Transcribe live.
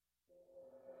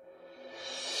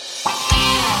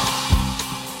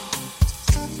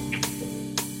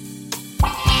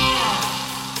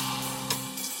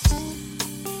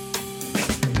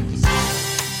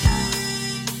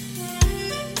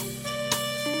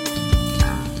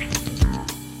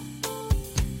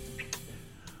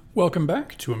Welcome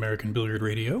back to American Billiard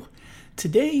Radio.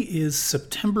 Today is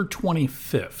September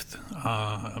 25th.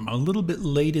 I'm a little bit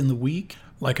late in the week.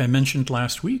 Like I mentioned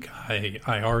last week, I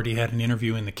already had an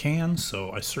interview in the can,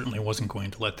 so I certainly wasn't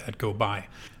going to let that go by.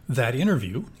 That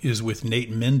interview is with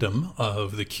Nate Mindham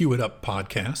of the Cue It Up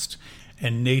podcast,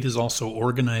 and Nate is also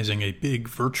organizing a big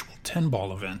virtual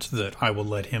 10-ball event that I will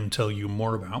let him tell you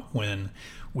more about when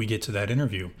we get to that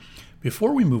interview.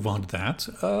 Before we move on to that,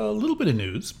 a little bit of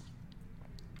news.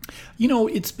 You know,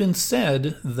 it's been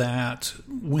said that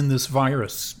when this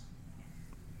virus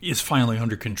is finally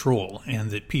under control and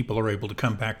that people are able to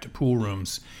come back to pool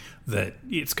rooms, that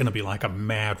it's going to be like a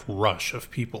mad rush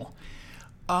of people.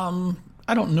 I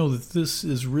don't know that this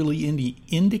is really any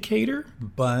indicator,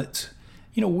 but,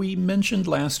 you know, we mentioned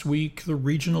last week the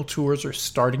regional tours are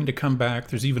starting to come back.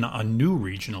 There's even a new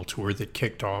regional tour that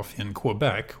kicked off in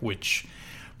Quebec, which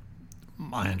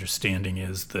my understanding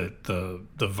is that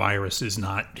the virus is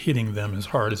not hitting them as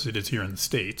hard as it is here in the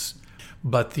States.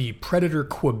 But the Predator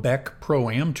Quebec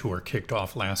Pro-Am Tour kicked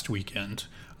off last weekend.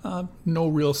 No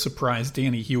real surprise,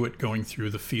 Danny Hewitt going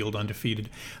through the field undefeated.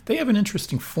 They have an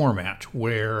interesting format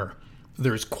where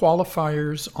there's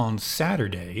qualifiers on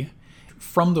Saturday.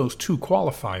 From those two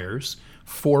qualifiers,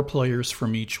 4 players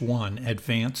from each one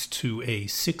advance to a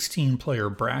 16-player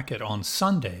bracket on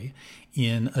Sunday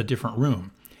in a different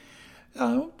room.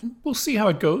 We'll see how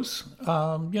it goes.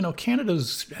 Canada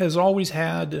has always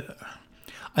had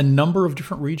a number of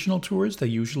different regional tours. They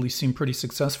usually seem pretty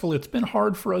successful. It's been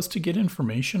hard for us to get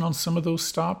information on some of those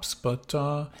stops, but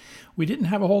we didn't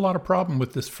have a whole lot of problem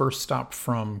with this first stop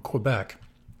from Quebec.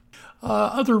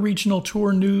 Other regional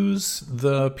tour news,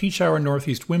 the Peach Hour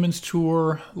Northeast Women's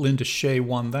Tour, Linda Shea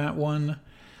won that one.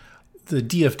 The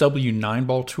DFW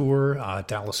 9-ball tour,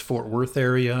 Dallas-Fort Worth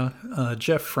area,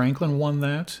 Jeff Franklin won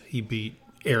that. He beat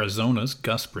Arizona's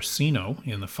Gus Brasino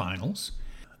in the finals.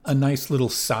 A nice little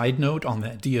side note on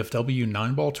that DFW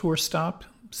 9-ball tour stop,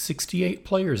 68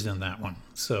 players in that one.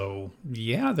 So,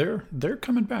 yeah, they're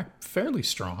coming back fairly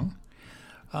strong.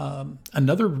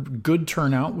 Another good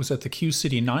turnout was at the Q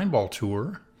City 9-ball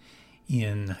tour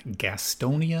in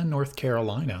Gastonia, North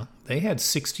Carolina. They had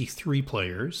 63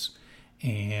 players.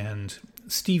 And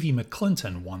Stevie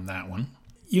McClinton won that one.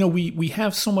 You know, we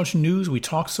have so much news. We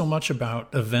talk so much about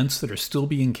events that are still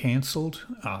being canceled.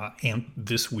 And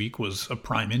this week was a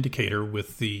prime indicator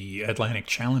with the Atlantic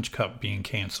Challenge Cup being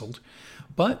canceled.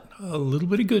 But a little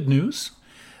bit of good news.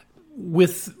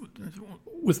 With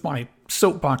my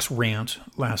soapbox rant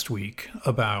last week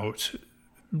about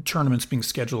tournaments being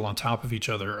scheduled on top of each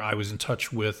other, I was in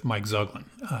touch with Mike Zuglin.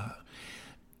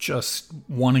 Just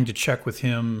wanting to check with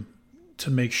him to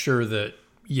make sure that,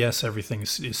 yes, everything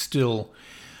is still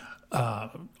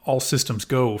all systems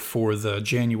go for the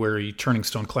January Turning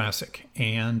Stone Classic.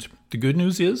 And the good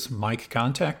news is Mike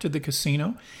contacted the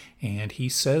casino, and he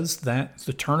says that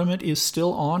the tournament is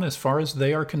still on as far as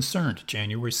they are concerned.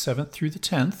 January 7th through the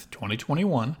 10th,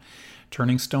 2021,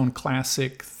 Turning Stone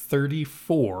Classic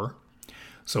 34.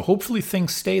 So hopefully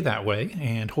things stay that way,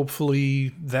 and hopefully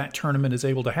that tournament is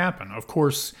able to happen. Of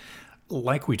course,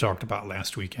 like we talked about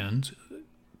last weekend,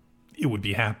 it would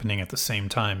be happening at the same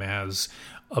time as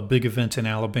a big event in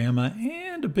Alabama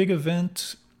and a big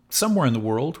event somewhere in the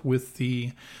world with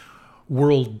the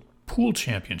World Pool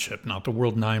Championship, not the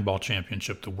World 9-Ball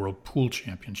Championship, the World Pool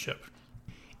Championship.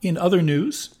 In other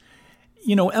news,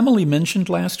 you know, Emily mentioned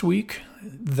last week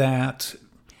that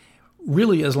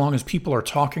really as long as people are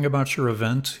talking about your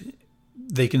event,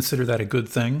 they consider that a good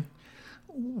thing.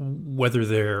 Whether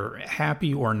they're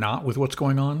happy or not with what's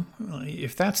going on.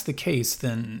 If that's the case,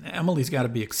 then Emily's got to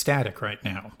be ecstatic right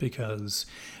now because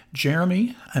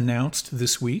Jeremy announced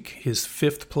this week his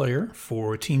 5th player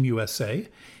for Team USA,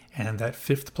 and that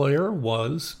 5th player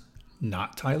was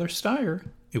not Tyler Steyer.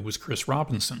 It was Chris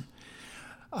Robinson.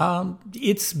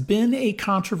 It's been a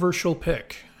controversial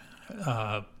pick.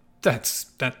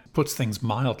 That puts things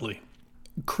mildly.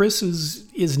 Chris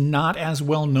is not as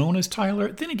well known as Tyler.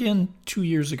 Then again, 2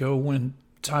 years ago when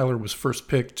Tyler was first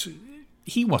picked,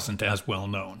 he wasn't as well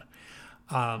known.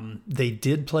 They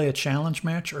did play a challenge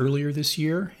match earlier this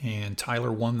year, and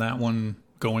Tyler won that one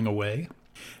going away.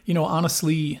 You know,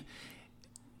 honestly,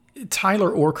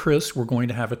 Tyler or Chris were going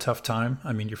to have a tough time.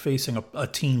 I mean, you're facing a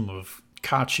team of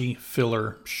Kachi,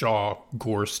 Filler, Shaw,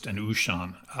 Gorst, and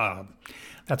Ushan.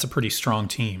 That's a pretty strong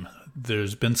team.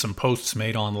 There's been some posts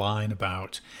made online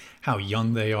about how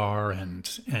young they are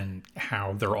and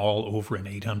how they're all over an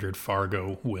 800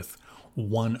 Fargo with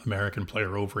one American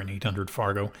player over an 800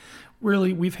 Fargo.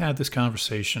 Really, we've had this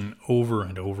conversation over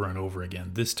and over and over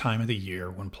again. This time of the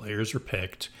year, when players are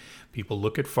picked, people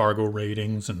look at Fargo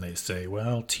ratings and they say,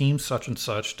 well, team such and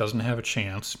such doesn't have a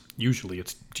chance. Usually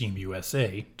it's Team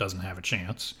USA doesn't have a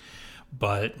chance.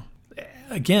 But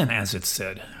again, as it's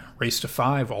said, race to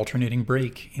 5, alternating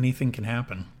break, anything can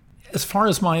happen. As far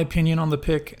as my opinion on the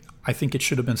pick, I think it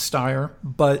should have been Steyer,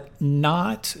 but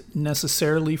not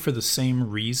necessarily for the same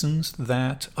reasons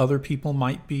that other people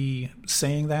might be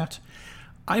saying that.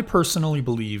 I personally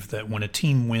believe that when a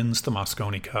team wins the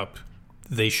Mosconi Cup,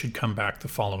 they should come back the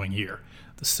following year.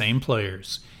 The same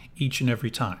players, each and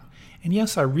every time. And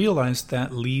yes, I realize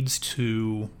that leads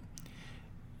to,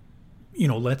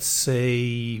 let's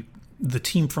say the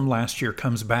team from last year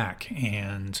comes back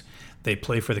and they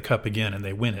play for the Cup again and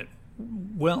they win it.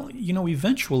 Well,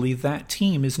 eventually that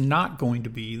team is not going to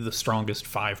be the strongest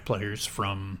 5 players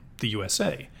from the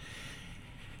USA.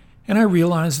 And I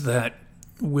realize that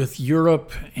with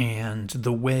Europe and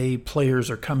the way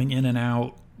players are coming in and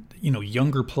out,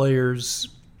 younger players,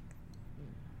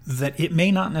 that it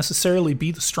may not necessarily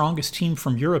be the strongest team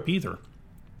from Europe either.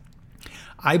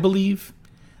 I believe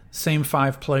same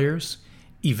 5 players,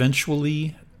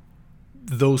 eventually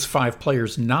those 5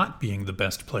 players not being the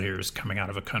best players coming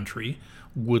out of a country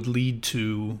would lead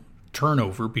to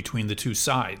turnover between the two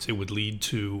sides. It would lead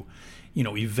to,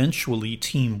 eventually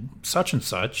team such and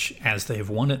such, as they have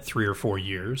won it 3 or 4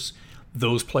 years,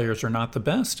 those players are not the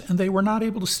best, and they were not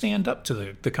able to stand up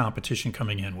to the competition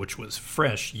coming in, which was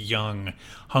fresh, young,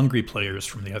 hungry players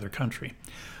from the other country.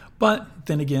 But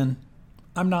then again,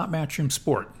 I'm not Matchroom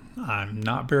Sport. I'm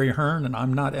not Barry Hearn, and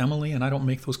I'm not Emily, and I don't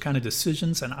make those kind of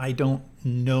decisions, and I don't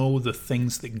know the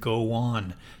things that go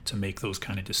on to make those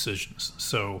kind of decisions.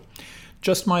 So,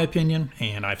 just my opinion,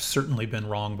 and I've certainly been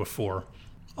wrong before.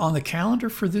 On the calendar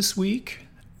for this week,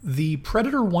 the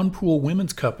Predator One Pool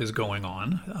Women's Cup is going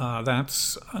on.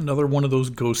 That's another one of those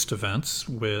ghost events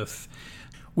with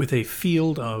a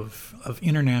field of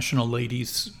international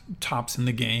ladies, tops in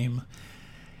the game.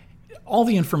 All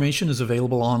the information is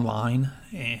available online,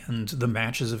 and the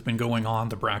matches have been going on.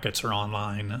 The brackets are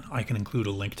online. I can include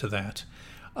a link to that.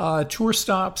 Tour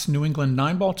stops. New England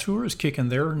 9-Ball Tour is kicking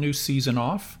their new season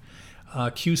off.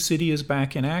 Q City is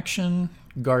back in action.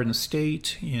 Garden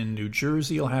State in New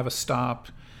Jersey will have a stop.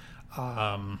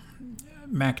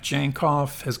 Mac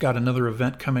Jankoff has got another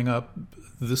event coming up.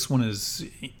 This one is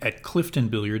at Clifton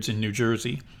Billiards in New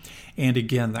Jersey. And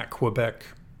again, that Quebec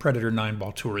Predator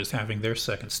 9-Ball Tour is having their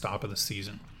second stop of the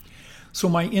season. So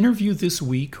my interview this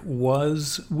week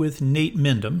was with Nate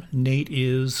Mindham. Nate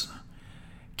is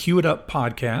Cue It Up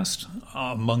podcast,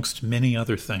 amongst many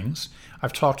other things.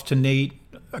 I've talked to Nate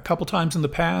a couple times in the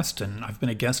past, and I've been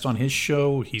a guest on his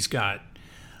show. He's got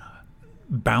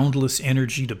boundless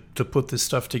energy to put this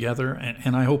stuff together,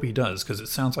 and I hope he does, because it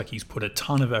sounds like he's put a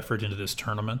ton of effort into this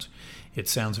tournament. It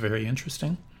sounds very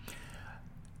interesting.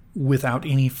 Without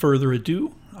any further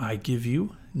ado, I give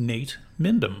you Nate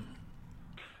Mindham.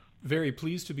 Very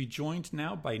pleased to be joined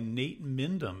now by Nate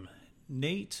Mindham.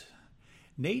 Nate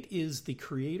is the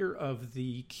creator of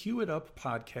the Cue It Up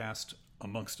podcast,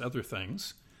 amongst other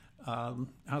things.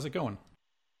 How's it going?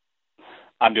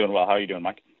 I'm doing well. How are you doing,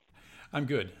 Mike? I'm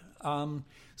good.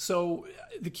 So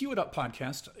the Cue It Up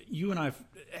podcast, you and I've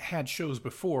had shows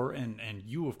before, and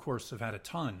you, of course, have had a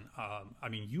ton.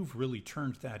 You've really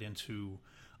turned that into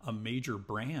a major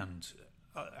brand.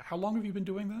 How long have you been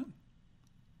doing that?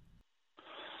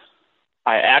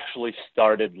 I actually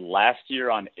started last year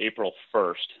on April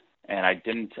 1st, and I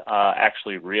didn't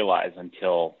actually realize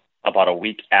until about a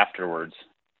week afterwards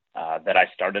that I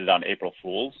started it on April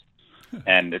Fool's.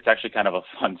 And it's actually kind of a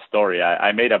fun story.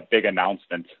 I made a big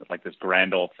announcement, like this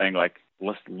grand old thing, like,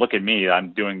 look at me,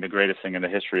 I'm doing the greatest thing in the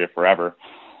history of forever.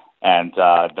 And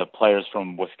the players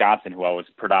from Wisconsin, who I was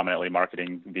predominantly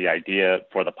marketing the idea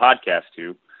for the podcast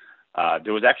to,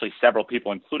 there was actually several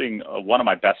people, including one of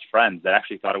my best friends, that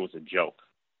actually thought it was a joke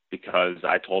because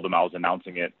I told them I was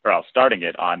starting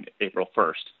it on April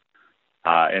 1st.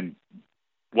 And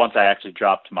once I actually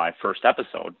dropped my first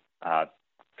episode,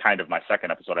 kind of my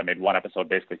second episode, I made one episode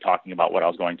basically talking about what I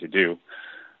was going to do.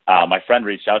 My friend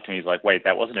reached out to me. He's like, wait,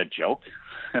 that wasn't a joke?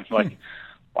 I'm like,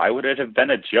 why would it have been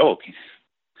a joke?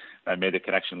 I made the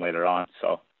connection later on.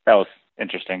 So that was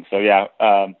interesting. So yeah,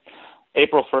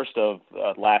 April 1st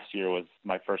of last year was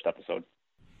my first episode.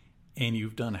 And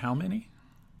you've done how many?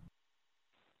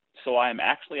 So I'm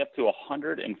actually up to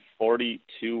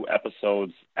 142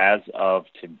 episodes as of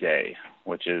today,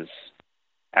 which is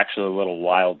actually a little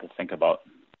wild to think about.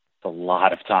 It's a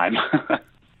lot of time.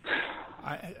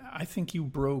 I I think you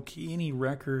broke any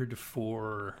record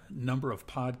for number of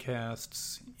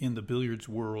podcasts in the billiards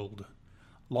world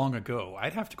long ago.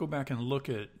 I'd have to go back and look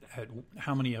at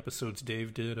how many episodes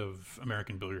Dave did of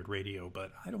American Billiard Radio,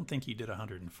 but I don't think he did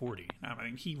 140. I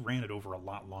mean, he ran it over a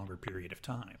lot longer period of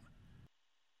time.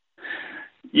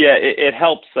 Yeah, it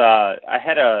helps. I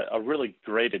had a really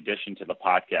great addition to the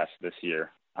podcast this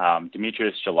year,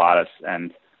 Demetrius Gelatis,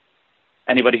 and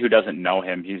anybody who doesn't know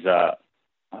him, he's a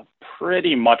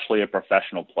pretty muchly a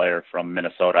professional player from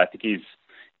Minnesota. I think he's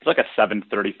like a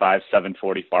 735,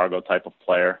 740 Fargo type of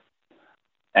player.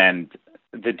 And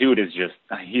the dude is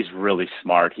he's really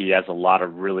smart. He has a lot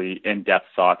of really in-depth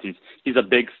thoughts. He's a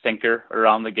big thinker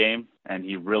around the game, and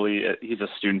he's a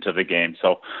student of the game.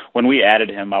 So when we added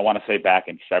him, I want to say back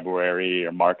in February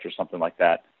or March or something like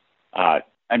that,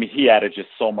 he added just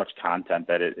so much content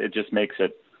that it just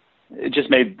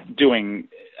made doing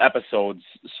episodes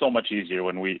so much easier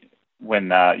when we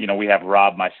have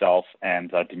Rob, myself,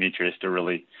 and Demetrius to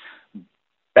really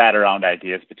bat around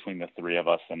ideas between the three of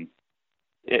us, and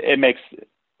it makes it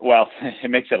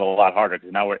a lot harder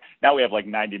because now we have like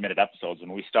 90-minute episodes.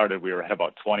 When we started, we were at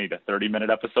about 20 to 30-minute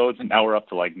episodes, and now we're up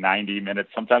to like 90 minutes.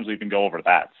 Sometimes we even go over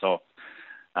that. So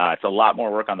it's a lot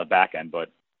more work on the back end,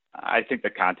 but I think the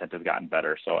content has gotten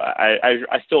better. So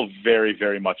I still very,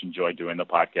 very much enjoy doing the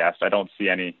podcast. I don't see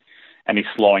any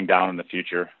slowing down in the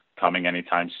future coming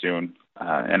anytime soon,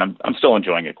 and I'm still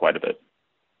enjoying it quite a bit.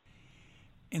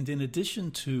 And in addition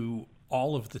to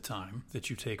all of the time that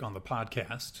you take on the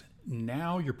podcast,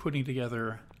 now you're putting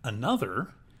together another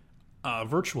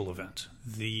virtual event,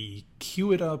 the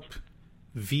Cue It Up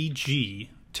VG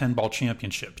 10-Ball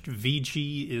Championship.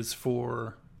 VG is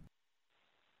for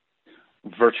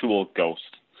Virtual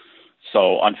Ghost.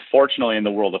 So unfortunately, in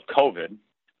the world of COVID,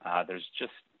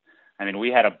 we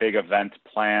had a big event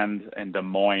planned in Des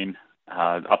Moines,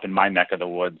 up in my neck of the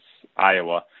woods,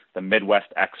 Iowa, the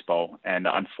Midwest Expo. And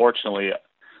unfortunately, I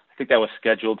think that was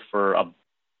scheduled for I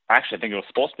think it was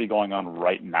supposed to be going on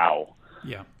right now.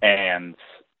 Yeah. And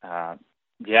and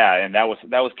that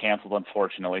was canceled,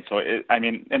 unfortunately. So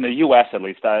in the U.S. at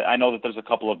least, I know that there's a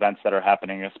couple events that are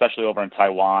happening, especially over in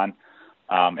Taiwan,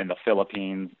 in the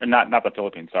Philippines, not the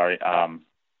Philippines, sorry,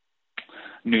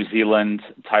 New Zealand,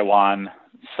 Taiwan.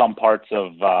 Some parts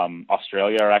of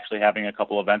Australia are actually having a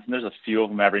couple events, and there's a few of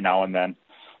them every now and then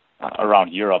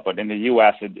around Europe. But in the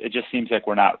U.S., it just seems like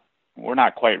we're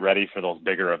not quite ready for those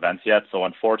bigger events yet. So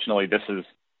unfortunately, this is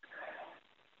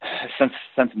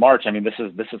since March.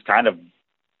 This is kind of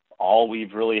all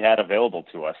we've really had available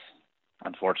to us.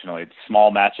 Unfortunately, it's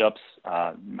small matchups.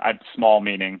 Small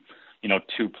meaning,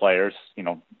 two players.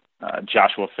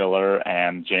 Joshua Filler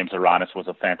and James Aranis was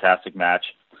a fantastic match.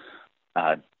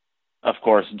 Of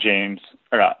course,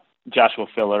 Joshua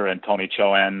Filler and Tony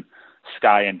Choen,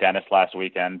 Sky and Dennis last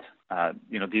weekend.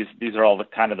 These are all the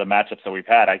kind of the matchups that we've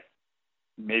had.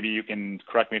 Maybe you can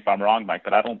correct me if I'm wrong, Mike,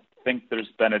 but I don't think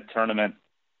there's been a tournament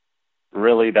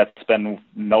really that's been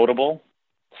notable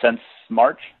since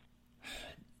March.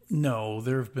 No,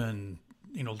 there have been,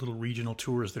 little regional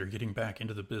tours that are getting back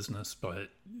into the business, but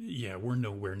yeah, we're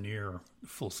nowhere near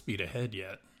full speed ahead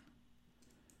yet.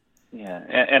 Yeah,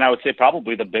 and I would say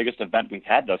probably the biggest event we've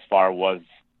had thus far was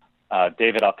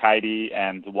David Al-Qaedi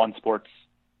and One Sports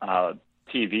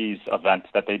TV's event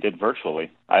that they did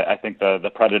virtually. I think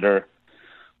the Predator,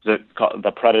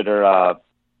 the Predator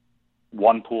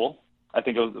One Pool, I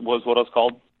think it was what it was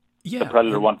called. Yeah, the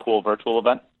Predator One Pool virtual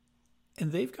event.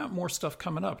 And they've got more stuff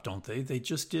coming up, don't they? They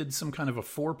just did some kind of a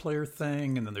 4-player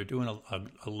thing, and then they're doing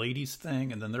a ladies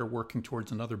thing, and then they're working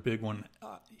towards another big one.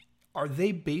 Are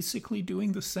they basically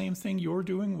doing the same thing you're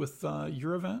doing with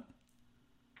your event?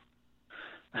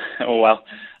 Well,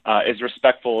 as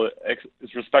respectfully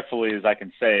as I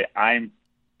can say, I'm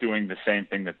doing the same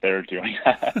thing that they're doing.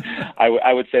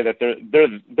 I would say that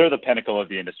they're the pinnacle of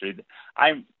the industry.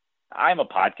 I'm a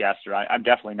podcaster. I'm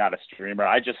definitely not a streamer.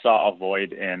 I just saw a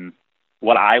void in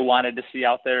what I wanted to see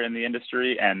out there in the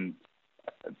industry, and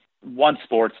One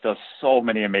Sports does so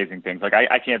many amazing things. Like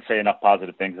I can't say enough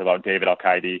positive things about David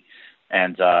Al-Qaedi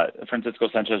and Francisco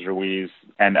Sanchez Ruiz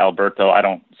and Alberto. I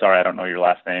don't know your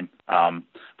last name.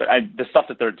 But the stuff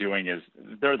that they're doing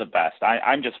they're the best.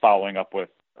 I'm just following up with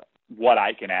what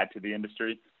I can add to the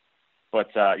industry. But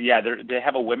they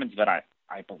have a women's event.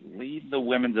 I believe the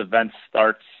women's event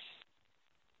starts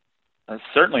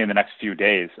certainly in the next few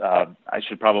days. I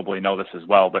should probably know this as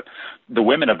well, but the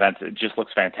women event, it just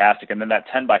looks fantastic. And then that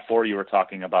 10x4 you were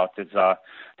talking about that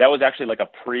was actually like a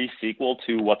pre-sequel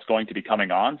to what's going to be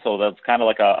coming on. So that's kind of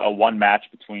like a one match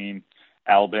between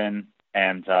Albin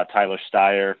and Tyler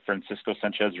Steyer, Francisco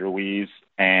Sanchez Ruiz,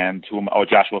 and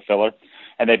Joshua Filler.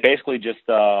 and they basically just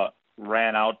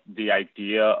ran out the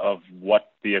idea of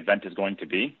what the event is going to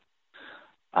be.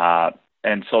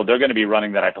 And so they're going to be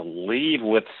running that, I believe,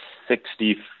 with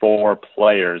 64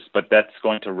 players, but that's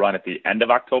going to run at the end of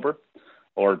October,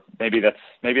 or maybe that's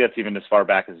even as far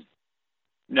back as,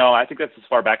 no, I think that's as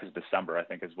far back as December, I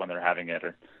think, is when they're having it.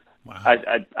 Or Wow.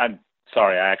 I'm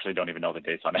sorry, I actually don't even know the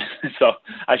dates on it. So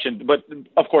I shouldn't, but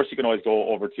of course you can always go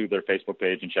over to their Facebook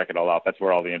page and check it all out. That's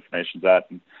where all the information's at.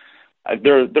 And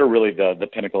they're really the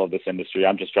pinnacle of this industry.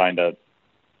 I'm just trying to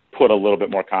put a little bit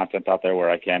more content out there where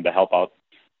I can to help out,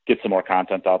 get some more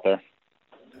content out there.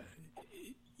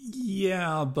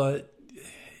 Yeah, but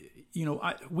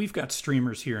we've got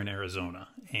streamers here in Arizona,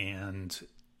 and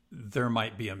there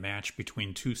might be a match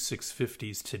between two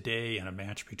 650s today and a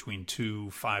match between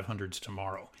two 500s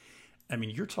tomorrow. I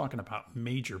mean, you're talking about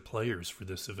major players for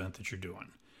this event that you're doing.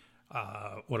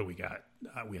 What do we got?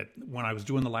 When I was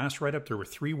doing the last write-up, there were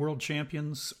 3 world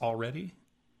champions already.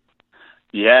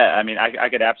 Yeah, I mean, I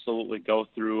could absolutely go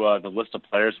through the list of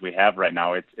players we have right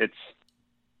now.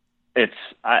 It's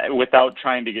without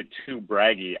trying to get too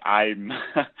braggy, I'm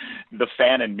the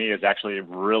fan in me is actually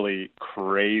really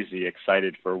crazy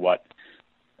excited for what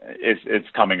is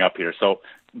coming up here. So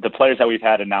the players that we've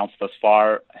had announced thus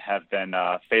far have been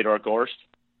Fedor Gorst,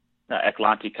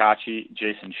 Eklanti Kachi,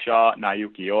 Jason Shaw,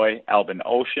 Nayuki Oi, Albin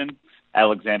Ocean,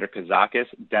 Alexander Kazakis,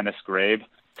 Dennis Grabe,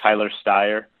 Tyler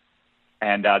Steyer.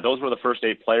 And those were the first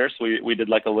 8 players. We did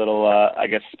like a little,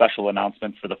 special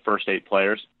announcement for the first 8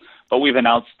 players. But we've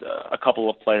announced a couple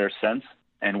of players since,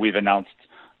 and we've announced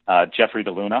Jeffrey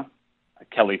DeLuna,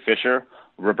 Kelly Fisher,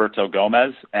 Roberto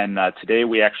Gomez, and today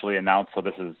we actually announced, so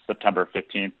this is September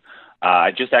 15th,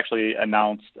 I just actually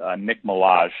announced Nick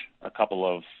Milage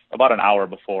about an hour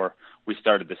before we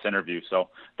started this interview. So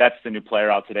that's the new player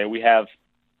out today. We have,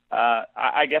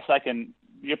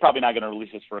 you're probably not going to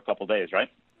release this for a couple days, right?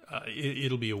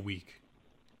 It'll be a week.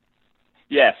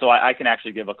 Yeah, so I can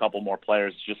actually give a couple more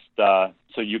players just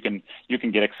so you can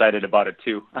get excited about it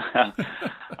too.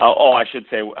 I should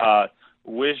say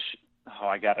Wish. Oh,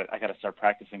 I gotta start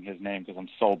practicing his name because I'm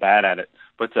so bad at it.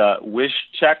 But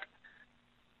Wyszczek.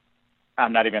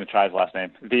 I'm not even gonna try his last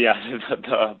name.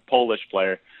 The Polish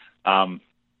player.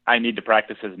 I need to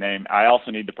practice his name. I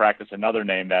also need to practice another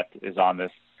name that is on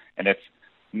this, and it's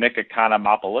Nick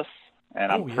Economopoulos,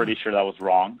 and I'm pretty sure that was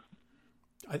wrong.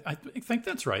 I think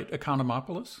that's right,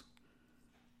 Economopoulos.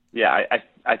 Yeah,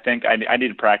 I think I need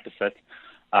to practice it.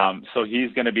 So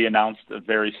he's going to be announced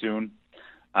very soon.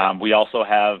 We also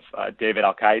have David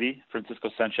Alcaide,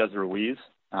 Francisco Sanchez Ruiz.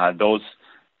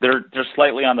 They're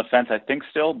slightly on the fence, I think,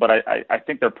 still, but I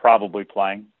think they're probably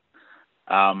playing.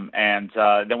 And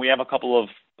then we have a couple of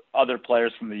other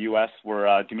players from the U.S.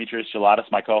 where Demetrius Gelatis,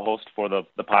 my co-host for the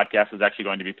podcast, is actually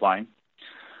going to be playing.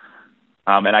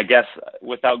 And I guess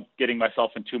without getting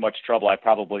myself in too much trouble, I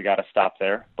probably got to stop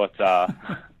there. But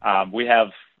we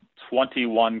have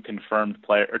 22 confirmed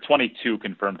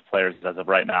players as of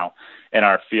right now in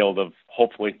our field of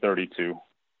hopefully 32.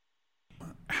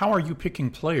 How are you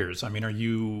picking players? I mean, are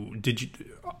you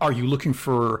looking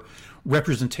for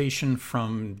representation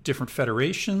from different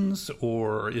federations,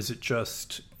 or is it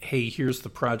just, hey, here's the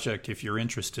project, if you're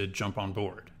interested, jump on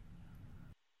board?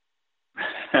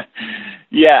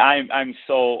 Yeah, I'm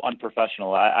so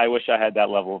unprofessional. I wish I had that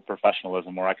level of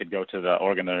professionalism where I could go to the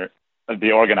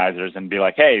organizers and be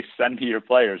like, hey, send me your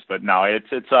players. But no,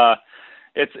 it's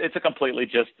a completely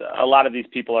just, a lot of these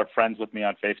people are friends with me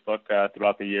on Facebook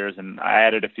throughout the years, and I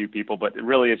added a few people, but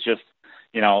really it's just,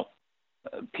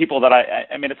 people that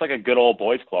I mean, it's like a good old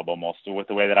boys club almost with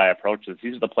the way that I approach this.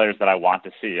 These are the players that I want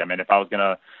to see. I mean, if I was going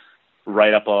to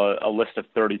write up a list of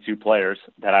 32 players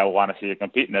that I want to see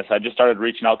compete in this, I just started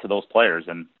reaching out to those players,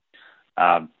 and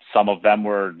some of them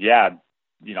were,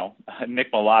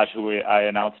 Nick Milage, who I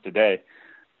announced today.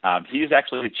 He's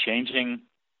actually changing.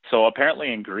 So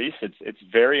apparently in Greece, it's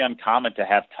very uncommon to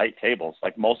have tight tables.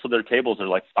 Like most of their tables are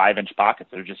like 5-inch pockets.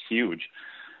 They're just huge.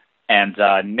 And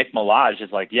Nick Milage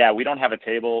is like, yeah, we don't have a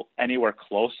table anywhere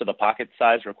close to the pocket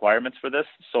size requirements for this.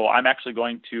 So I'm actually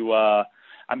going to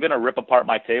rip apart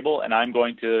my table, and I'm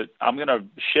going to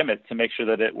shim it to make sure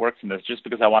that it works in this, just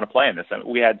because I want to play in this. And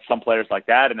we had some players like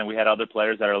that, and then we had other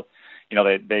players that are,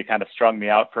 they kind of strung me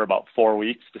out for about 4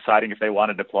 weeks deciding if they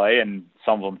wanted to play, and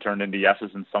some of them turned into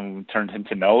yeses and some of them turned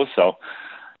into no's. So,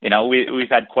 we've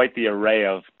had quite the array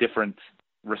of different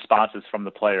responses from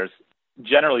the players.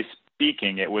 Generally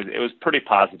speaking, it was pretty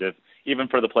positive, even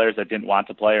for the players that didn't want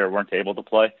to play or weren't able to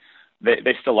play.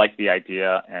 They still liked the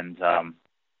idea, and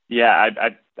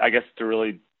I guess to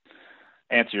really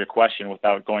answer your question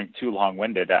without going too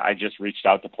long-winded, I just reached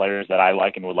out to players that I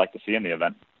like and would like to see in the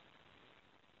event.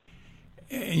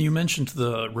 And you mentioned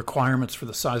the requirements for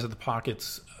the size of the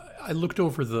pockets. I looked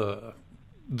over the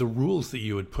rules that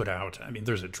you had put out. I mean,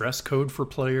 there's a dress code for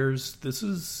players. This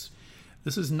is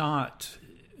not,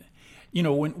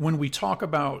 when we talk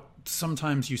about,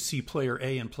 sometimes you see player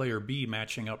A and player B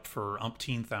matching up for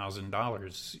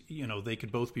 $1,000. They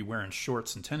could both be wearing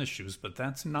shorts and tennis shoes, but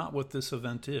that's not what this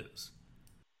event is.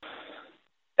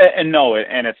 And no,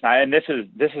 and it's not. And this is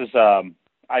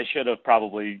I should have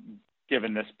probably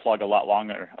given this plug a lot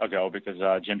longer ago, because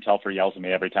Jim Telfer yells at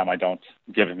me every time I don't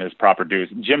give him his proper dues.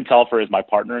 Jim Telfer is my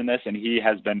partner in this, and he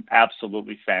has been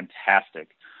absolutely fantastic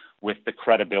with the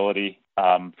credibility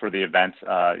for the event.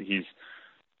 He's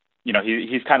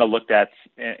kind of looked at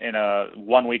in a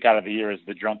 1 week out of the year as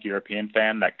the drunk European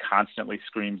fan that constantly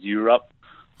screams Europe.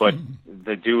 But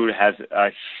the dude has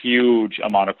a huge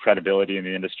amount of credibility in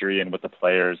the industry and with the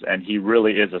players, and he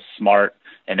really is a smart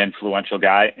and influential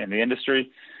guy in the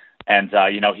industry. And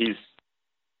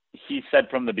he said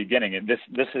from the beginning, and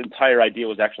this entire idea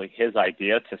was actually his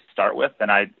idea to start with,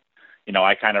 and I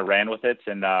kind of ran with it.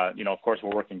 And of course,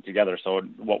 we're working together, so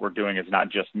what we're doing is not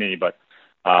just me, but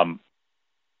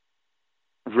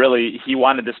really, he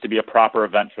wanted this to be a proper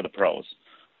event for the pros.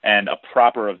 And a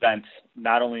proper event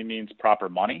not only means proper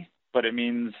money, but it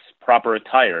means proper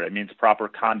attire. It means proper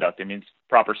conduct. It means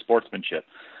proper sportsmanship.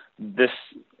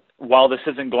 While this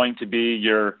isn't going to be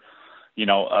your,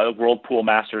 a World Pool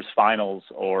Masters finals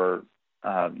or,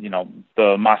 the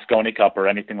Mosconi Cup or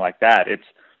anything like that,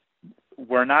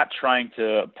 we're not trying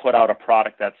to put out a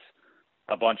product that's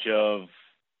a bunch of,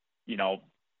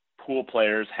 pool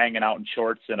players hanging out in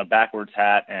shorts and a backwards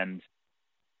hat and,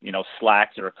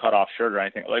 slacks or a cutoff shirt or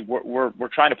anything. Like we're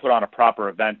trying to put on a proper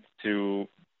event to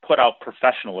put out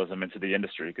professionalism into the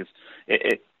industry, because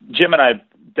Jim and I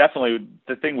definitely,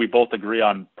 the thing we both agree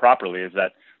on properly is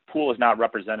that pool is not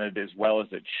represented as well as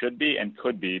it should be and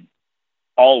could be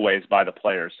always by the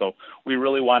players. So we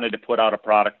really wanted to put out a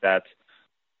product that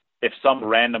if some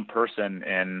random person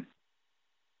in,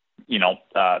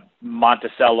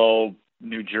 Monticello,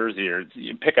 New Jersey, or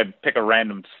you pick a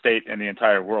random state in the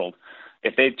entire world,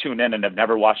 if they tune in and have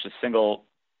never watched a single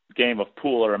game of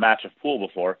pool or a match of pool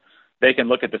before, they can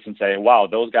look at this and say, wow,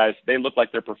 those guys, they look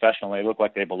like they're professional. They look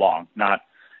like they belong. Not,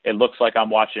 it looks like I'm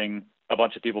watching a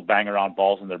bunch of people bang around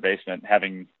balls in their basement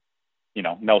having,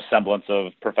 no semblance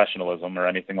of professionalism or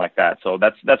anything like that. So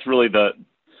that's really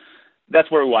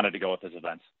that's where we wanted to go with this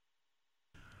event.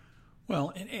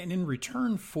 Well, and in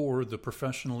return for the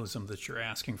professionalism that you're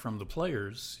asking from the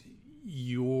players,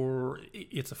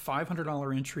 it's a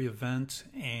 $500 entry event,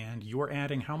 and you're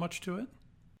adding how much to it?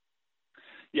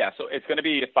 Yeah, so it's going to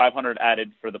be $500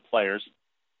 added for the players,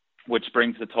 which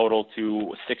brings the total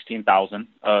to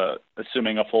 $16,000,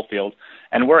 assuming a full field,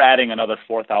 and we're adding another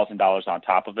 $4,000 on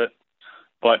top of it.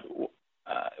 But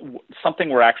something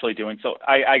we're actually doing. So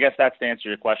I guess that's to answer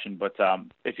your question. But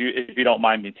if you don't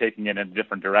mind me taking it in a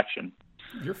different direction,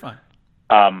 you're fine.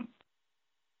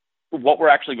 What we're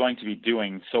actually going to be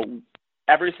doing. So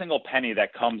every single penny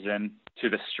that comes in to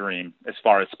the stream, as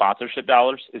far as sponsorship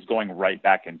dollars, is going right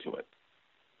back into it.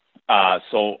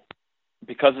 So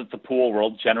because it's the pool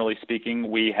world, generally speaking,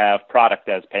 we have product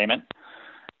as payment,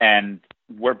 and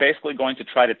we're basically going to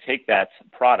try to take that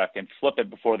product and flip it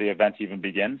before the event even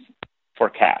begins for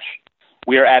cash.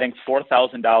 We are adding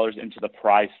 $4,000 into the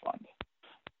prize fund.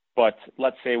 But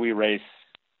let's say we raise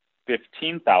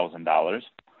 $15,000.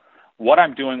 What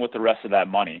I'm doing with the rest of that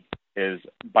money is,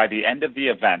 by the end of the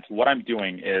event, what I'm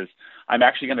doing is I'm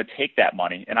actually going to take that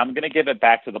money and I'm going to give it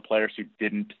back to the players who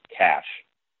didn't cash,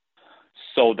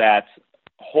 so that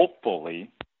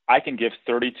hopefully I can give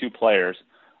 32 players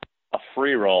a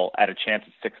free roll at a chance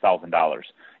at $6,000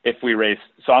 if we raise.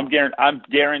 So I'm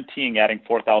guaranteeing adding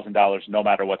 $4,000 no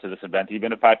matter what to this event,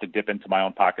 even if I have to dip into my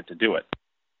own pocket to do it.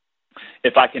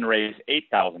 If I can raise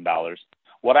 $8,000,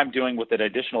 what I'm doing with an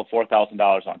additional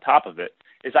 $4,000 on top of it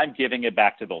is I'm giving it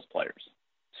back to those players.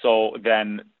 So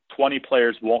then 20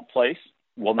 players won't place,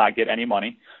 will not get any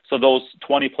money. So those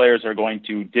 20 players are going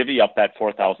to divvy up that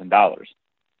 $4,000.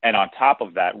 And on top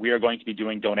of that, we are going to be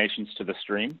doing donations to the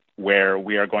stream, where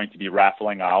we are going to be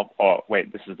raffling out. Oh,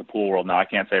 wait, this is the pool world now. I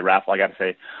can't say raffle. I got to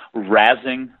say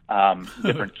razzing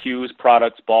different cues,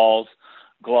 products, balls,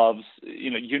 gloves.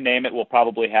 You name it. We'll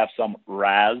probably have some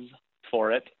razz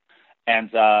for it.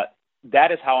 And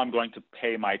that is how I'm going to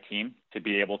pay my team to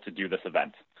be able to do this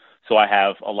event. So I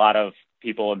have a lot of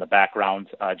people in the background.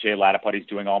 Jay Lataputty's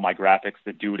doing all my graphics.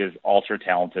 The dude is ultra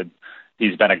talented.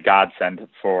 He's been a godsend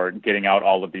for getting out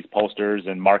all of these posters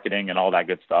and marketing and all that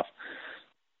good stuff.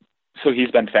 So he's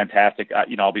been fantastic.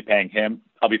 I'll be paying him.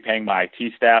 I'll be paying my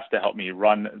IT staff to help me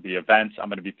run the events. I'm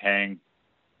going to be paying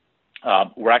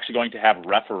We're actually going to have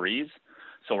referees.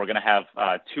 So we're going to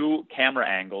have 2 camera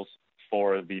angles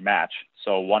for the match.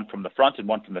 So one from the front and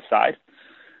one from the side.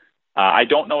 I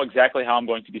don't know exactly how I'm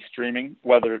going to be streaming,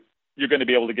 whether you're going to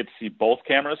be able to get to see both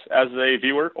cameras as a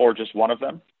viewer or just one of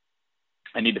them.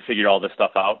 I need to figure all this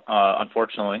stuff out,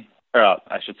 unfortunately. Or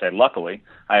I should say, luckily,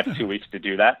 I have 2 weeks to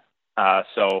do that.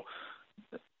 So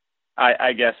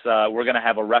I guess we're going to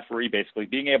have a referee basically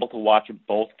being able to watch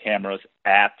both cameras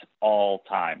at all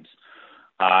times.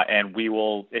 And we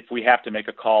will, if we have to make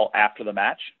a call after the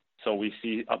match, so we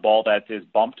see a ball that is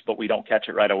bumped, but we don't catch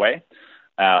it right away,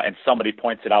 and somebody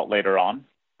points it out later on,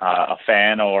 a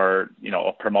fan or,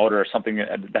 a promoter or something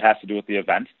that has to do with the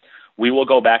event, we will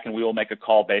go back and we will make a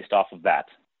call based off of that.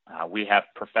 We have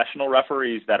professional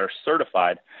referees that are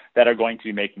certified that are going to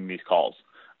be making these calls.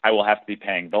 I will have to be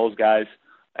paying those guys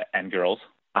and girls,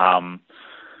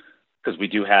 because we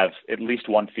do have at least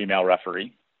one female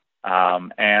referee.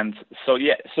 And so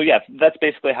that's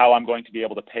basically how I'm going to be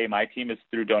able to pay my team, is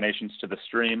through donations to the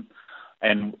stream.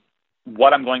 And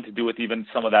what I'm going to do with even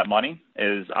some of that money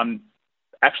is I'm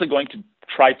actually going to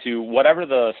try to, whatever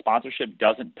the sponsorship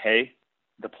doesn't pay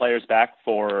the players back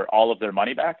for all of their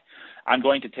money back, I'm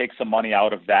going to take some money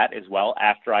out of that as well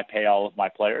after I pay all of my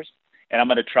players. And I'm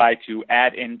going to try to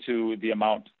add into the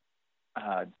amount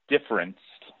difference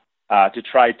to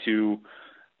try to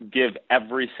give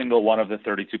every single one of the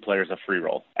 32 players a free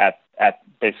roll at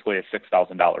basically a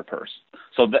 $6,000 purse.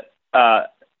 So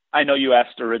that, I know you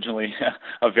asked originally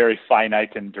a very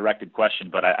finite and directed question,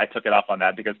 but I took it off on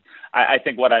that because I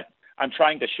think what I'm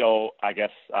trying to show, I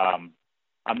guess,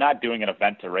 I'm not doing an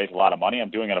event to raise a lot of money.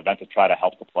 I'm doing an event to try to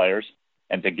help the players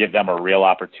and to give them a real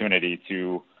opportunity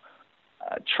to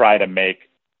try to make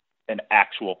an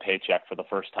actual paycheck for the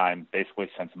first time basically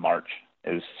since March.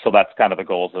 So that's kind of the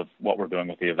goals of what we're doing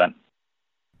with the event.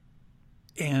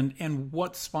 And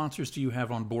what sponsors do you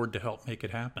have on board to help make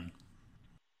it happen?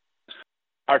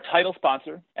 Our title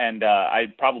sponsor, and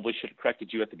I probably should have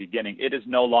corrected you at the beginning, it is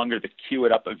no longer the Cue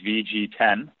It Up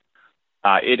VG10.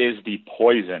 It is the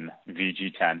Poison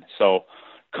VG10. So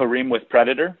Kareem with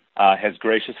Predator has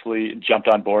graciously jumped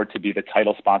on board to be the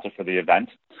title sponsor for the event.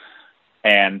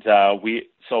 And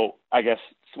so I guess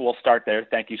we'll start there.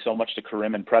 Thank you so much to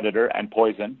Kareem and Predator and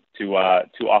Poison to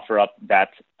offer up that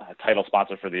title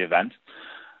sponsor for the event.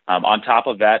 On top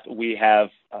of that, we have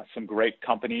some great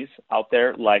companies out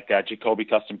there like Jacoby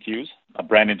Custom Cues.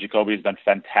 Brandon Jacoby has been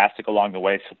fantastic along the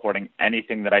way, supporting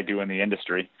anything that I do in the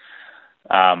industry.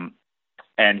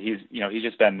 And he's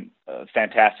just been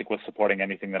fantastic with supporting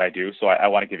anything that I do. So I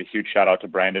want to give a huge shout out to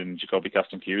Brandon and Jacoby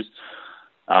Custom Cues.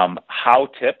 How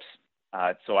Tips.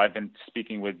 So I've been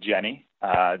speaking with Jenny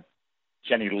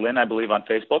Lynn, I believe, on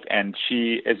Facebook, and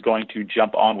she is going to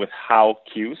jump on with How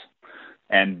Cues,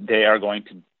 and they are going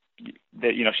to,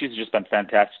 she's just been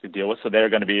fantastic to deal with. So they're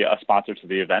going to be a sponsor to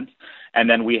the event. And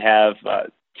then we have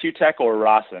Q-Tech or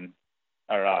Rasan,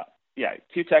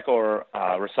 Q-Tech or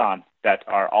Rasan that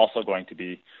are also going to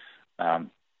be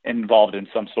involved in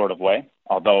some sort of way,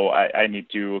 although I need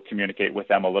to communicate with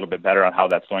them a little bit better on how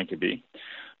that's going to be.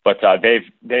 But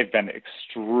they've been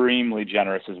extremely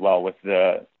generous as well with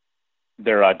their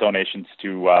donations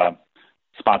to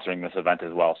sponsoring this event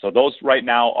as well. So those right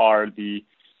now are the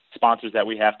sponsors that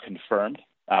we have confirmed.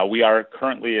 We are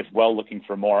currently as well looking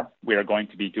for more. We are going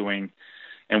to be doing,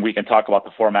 and we can talk about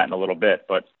the format in a little bit,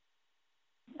 but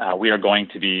we are going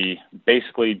to be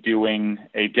basically doing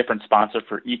a different sponsor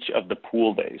for each of the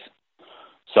pool days.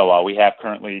 So we have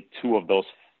currently 2 of those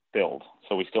filled.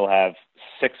 So we still have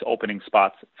 6 opening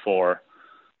spots for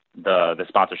the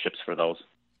sponsorships for those.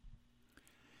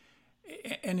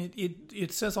 And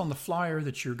it says on the flyer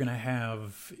that you're going to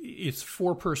have, it's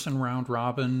 4-person round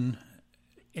robin,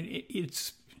 and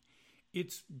it's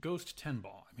Ghost 10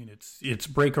 ball. I mean, it's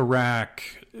break a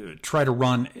rack, try to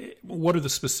run. What are the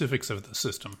specifics of the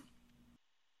system?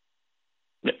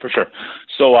 Yeah, for sure.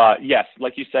 So yes,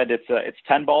 like you said, it's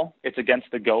 10 ball. It's against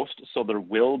the Ghost, so there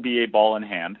will be a ball in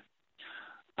hand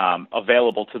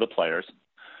available to the players.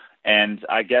 And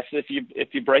I guess if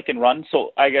you break and run,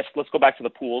 so I guess let's go back to the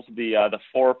pools, the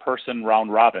 4-person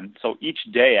round robin. So each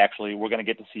day, actually, we're going to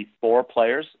get to see 4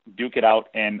 players duke it out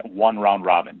in 1 round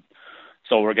robin.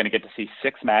 So we're going to get to see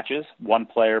 6 matches, 1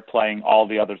 player playing all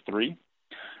the other 3.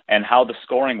 And how the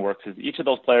scoring works is each of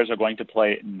those players are going to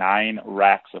play 9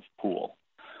 racks of pool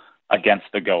against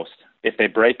the Ghost. If they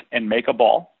break and make a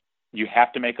ball, you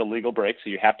have to make a legal break. So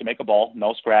you have to make a ball,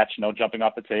 no scratch, no jumping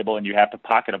off the table, and you have to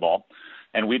pocket a ball.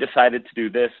 And we decided to do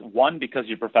this, 1, because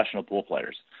you're professional pool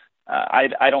players.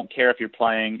 I don't care if you're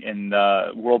playing in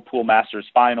the World Pool Masters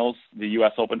Finals, the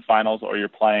U.S. Open Finals, or you're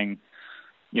playing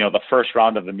the first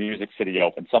round of the Music City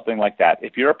Open, something like that.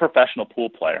 If you're a professional pool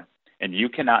player and you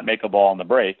cannot make a ball on the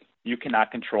break, you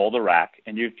cannot control the rack.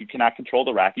 And if you cannot control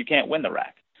the rack, you can't win the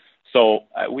rack. So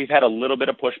we've had a little bit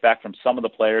of pushback from some of the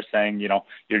players saying,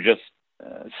 you're just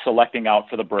selecting out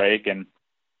for the break, and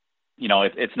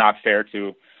it's not fair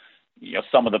to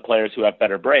some of the players who have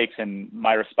better breaks. And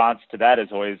my response to that is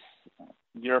always,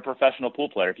 you're a professional pool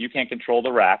player. If you can't control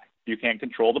the rack, you can't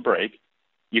control the break,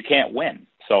 you can't win.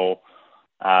 So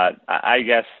I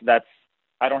guess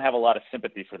I don't have a lot of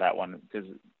sympathy for that one, because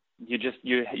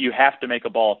you have to make a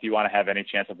ball if you want to have any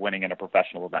chance of winning in a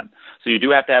professional event. So you do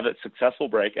have to have a successful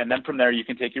break, and then from there you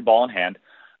can take your ball in hand.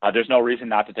 There's no reason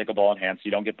not to take a ball in hand, so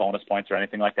you don't get bonus points or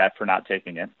anything like that for not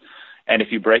taking it. And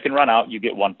if you break and run out, you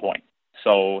get 1 point.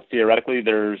 So theoretically,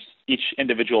 there's each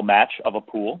individual match of a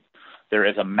pool. There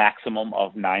is a maximum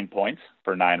of 9 points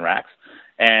for 9 racks.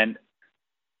 And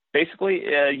basically,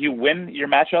 you win your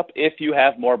matchup if you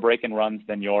have more break and runs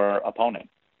than your opponent.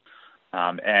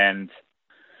 Then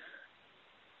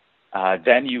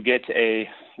you get a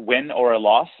win or a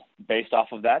loss based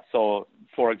off of that. So,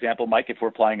 for example, Mike, if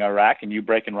we're playing a rack and you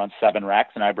break and run 7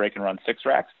 racks and I break and run 6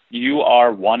 racks, you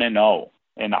are 1-0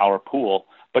 in our pool,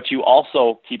 but you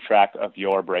also keep track of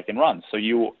your break and runs. So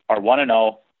you are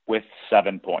 1-0 with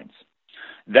 7 points.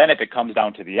 Then if it comes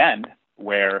down to the end,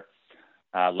 where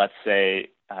let's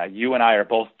say you and I are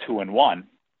both 2-1,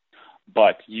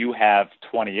 but you have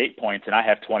 28 points and I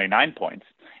have 29 points,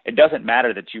 it doesn't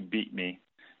matter that you beat me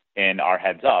in our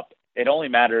heads up. It only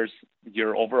matters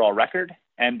your overall record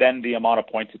and then the amount of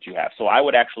points that you have. So I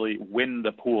would actually win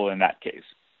the pool in that case.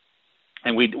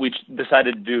 And we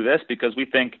decided to do this because we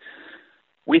think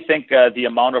the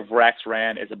amount of racks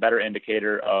ran is a better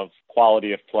indicator of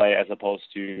quality of play as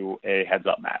opposed to a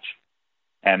heads-up match.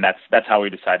 And that's how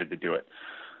we decided to do it.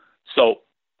 So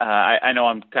I know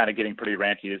I'm kind of getting pretty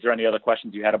ranty. Is there any other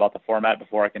questions you had about the format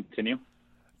before I continue?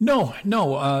 No.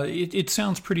 It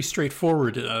sounds pretty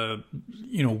straightforward.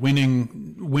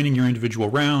 Winning your individual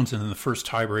rounds, and then the first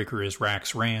tiebreaker is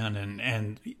racks ran,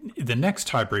 and the next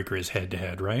tiebreaker is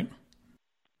head-to-head, right?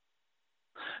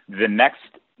 The next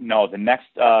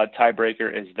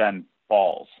tiebreaker is then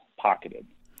balls pocketed.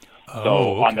 Oh, so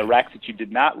okay. On the racks that you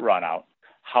did not run out,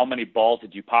 how many balls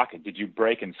did you pocket? Did you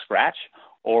break and scratch,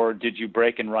 or did you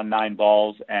break and run 9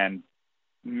 balls and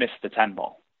miss the 10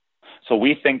 ball? So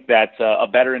we think that a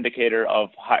better indicator of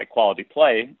high quality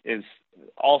play is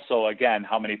also, again,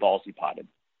 how many balls you potted.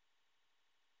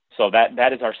 So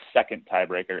that is our second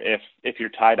tiebreaker if you're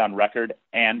tied on record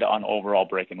and on overall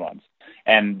break and runs.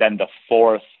 And then the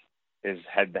fourth is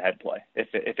head-to-head play if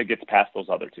it gets past those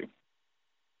other two.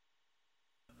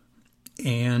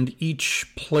 And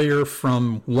each player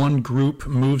from one group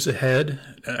moves ahead.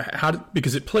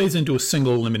 Because it plays into a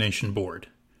single elimination board.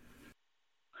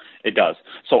 It does.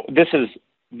 So this is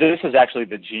actually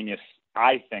the genius,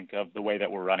 I think, of the way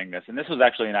that we're running this. And this was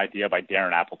actually an idea by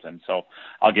Darren Appleton, so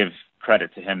I'll give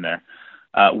credit to him there.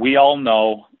 We all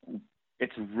know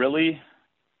it's really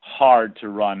hard to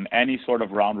run any sort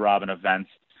of round-robin events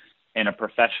in a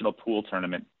professional pool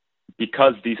tournament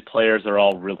because these players are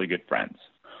all really good friends.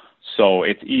 So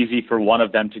it's easy for one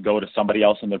of them to go to somebody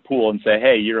else in their pool and say,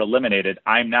 hey, you're eliminated.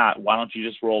 I'm not. Why don't you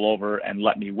just roll over and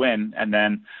let me win? And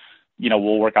then,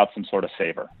 we'll work out some sort of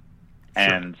saver.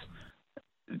 Sure. And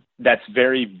that's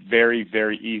very, very,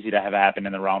 very easy to have happen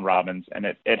in the round robins. And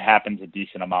it happens a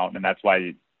decent amount. And that's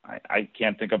why I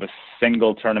can't think of a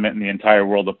single tournament in the entire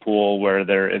world of pool where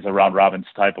there is a round robins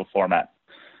type of format.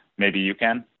 Maybe you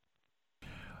can?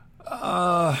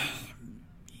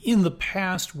 In the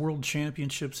past, world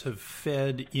championships have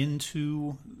fed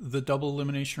into the double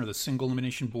elimination or the single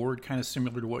elimination board, kind of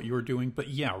similar to what you're doing. But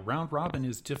yeah, round robin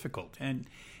is difficult. And,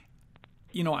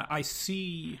 I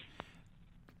see,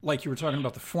 like you were talking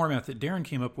about the format that Darren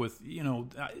came up with,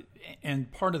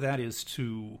 and part of that is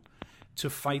to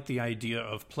fight the idea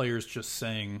of players just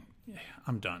saying,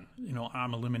 I'm done.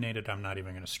 I'm eliminated. I'm not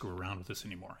even going to screw around with this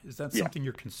anymore. Is that something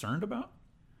you're concerned about?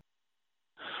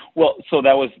 Well, so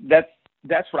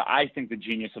that's what I think the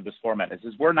genius of this format is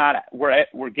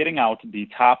we're getting out the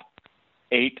top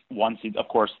 8 1 seeds, of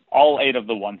course, all 8 of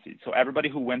the 1 seeds. So everybody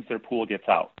who wins their pool gets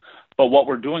out. But what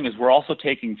we're doing is we're also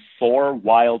taking 4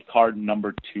 wild card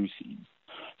number 2 seeds.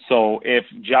 So if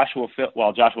Joshua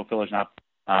Filler's not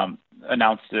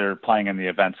announced they're playing in the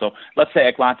event. So let's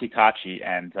say Eklanti Kachi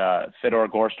and Fedor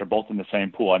Gorst are both in the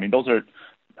same pool. I mean, those are,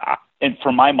 and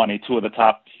for my money, 2 of the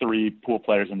top 3 pool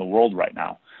players in the world right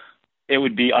now. It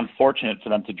would be unfortunate for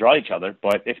them to draw each other,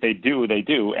 but if they do, they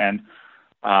do. And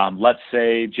let's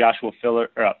say Joshua Filler,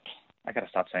 I got to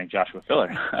stop saying Joshua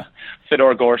Filler.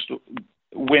 Fedor Gorst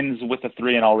wins with a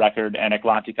 3-0 record, and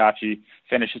Eglanti Kaci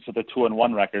finishes with a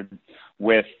 2-1 record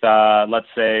with, let's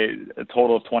say, a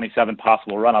total of 27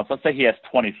 possible runouts. Let's say he has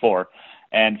 24,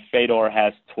 and Fedor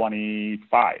has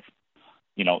 25.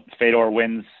 Fedor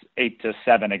wins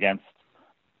 8-7 against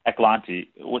Eglanti,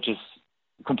 which is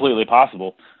completely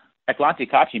possible. Eglanti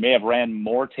Kaci may have ran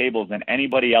more tables than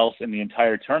anybody else in the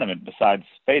entire tournament besides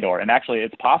Fedor, and actually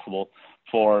it's possible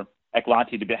for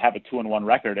Eglanti to have a 2-1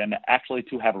 record and actually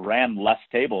to have ran less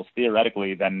tables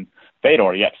theoretically than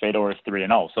Fedor, yet Fedor is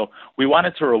 3-0. So we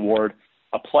wanted to reward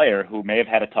a player who may have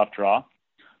had a tough draw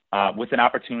with an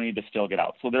opportunity to still get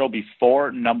out. So there will be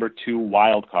 4 number 2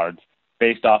 wild cards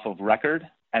based off of record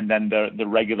and then the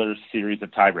regular series of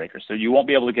tiebreakers. So you won't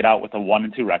be able to get out with a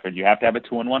 1-2 record. You have to have a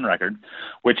 2-1 record,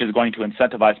 which is going to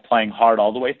incentivize playing hard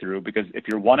all the way through, because if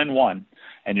you're 1-1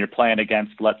 and you're playing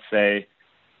against, let's say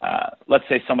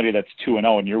somebody that's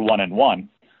 2-0 and you're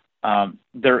 1-1,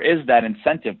 there is that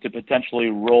incentive to potentially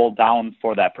roll down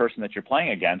for that person that you're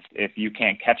playing against if you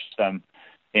can't catch them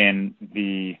in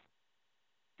the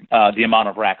amount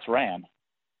of racks ran.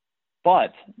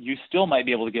 But you still might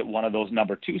be able to get one of those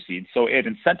number 2 seeds. So it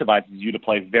incentivizes you to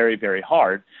play very, very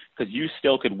hard, because you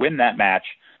still could win that match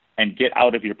and get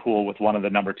out of your pool with one of the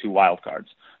number 2 wild cards.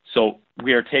 So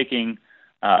we are taking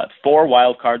 4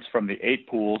 wild cards from the 8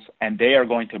 pools, and they are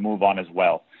going to move on as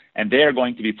well. And they are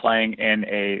going to be playing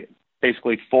in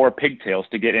basically 4 pigtails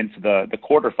to get into the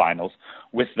quarterfinals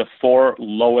with the 4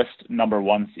 lowest number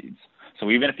 1 seeds. So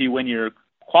even if you win your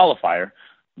qualifier,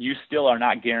 you still are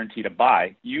not guaranteed a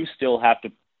bye. You still have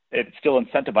to. It still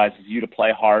incentivizes you to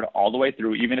play hard all the way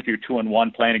through, even if you're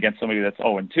 2-1 playing against somebody that's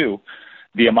 0-2.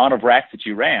 The amount of racks that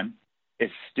you ran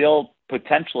is still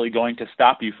potentially going to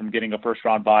stop you from getting a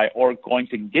first-round bye or going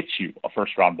to get you a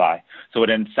first-round bye. So it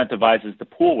incentivizes the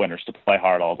pool winners to play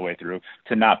hard all the way through,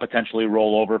 to not potentially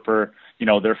roll over for,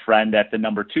 their friend at the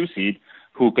number 2 seed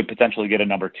who could potentially get a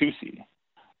number 2 seed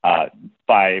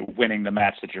by winning the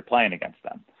match that you're playing against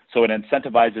them. So it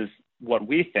incentivizes what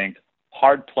we think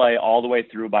hard play all the way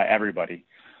through by everybody,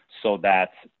 so that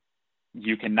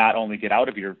you can not only get out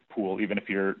of your pool, even if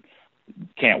you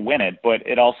can't win it, but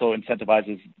it also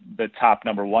incentivizes the top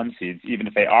number 1 seeds, even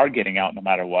if they are getting out no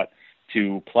matter what,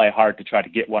 to play hard to try to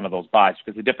get one of those buys.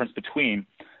 Because the difference between,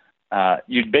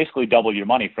 you'd basically double your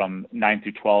money from 9th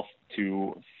through 12th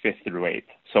to 5th through 8th.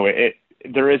 So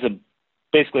there is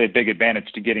basically a big advantage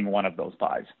to getting one of those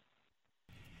buys.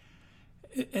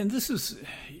 And this is,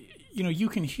 you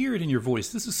can hear it in your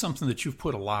voice. This is something that you've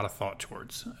put a lot of thought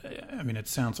towards. I mean, it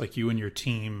sounds like you and your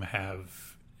team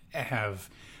have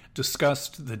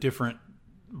discussed the different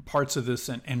parts of this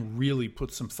and really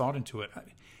put some thought into it.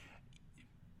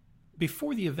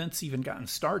 Before the event's even gotten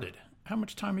started, how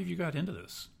much time have you got into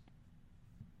this?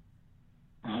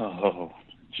 Oh,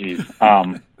 geez.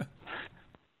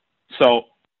 So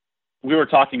we were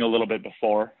talking a little bit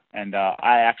before, and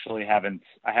I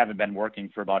haven't been working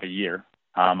for about a year.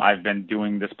 I've been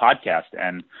doing this podcast,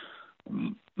 and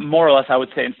more or less, I would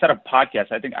say, instead of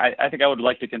podcast, I think I would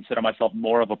like to consider myself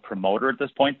more of a promoter at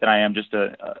this point than I am just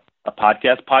a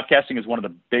podcast. Podcasting is one of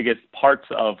the biggest parts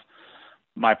of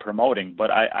my promoting,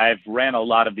 but I've ran a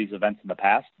lot of these events in the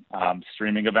past,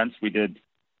 streaming events.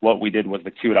 What we did was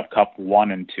the Queue It Up Cup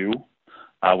 1 and 2,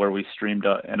 where we streamed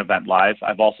an event live.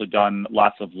 I've also done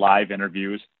lots of live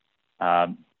interviews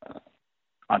on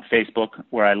Facebook,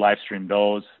 where I live stream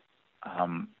those.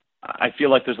 I feel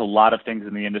like there's a lot of things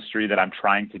in the industry that I'm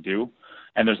trying to do.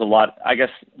 And there's a lot, I guess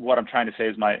what I'm trying to say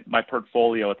is my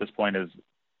portfolio at this point is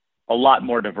a lot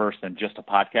more diverse than just a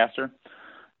podcaster.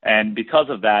 And because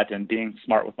of that, and being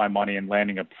smart with my money and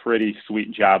landing a pretty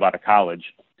sweet job out of college,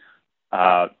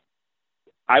 I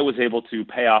was able to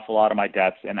pay off a lot of my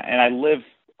debts, and I live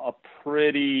a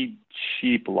pretty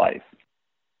cheap life.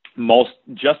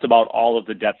 Just about all of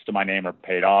the debts to my name are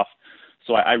paid off.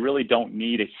 So I really don't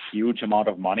need a huge amount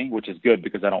of money, which is good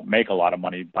because I don't make a lot of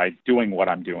money by doing what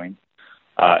I'm doing.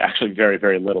 Actually, very,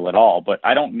 very little at all. But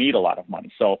I don't need a lot of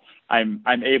money. So I'm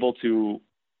able to,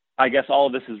 I guess all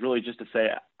of this is really just to say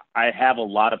I have a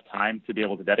lot of time to be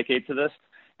able to dedicate to this.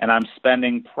 And I'm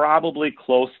spending probably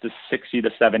close to 60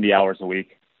 to 70 hours a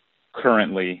week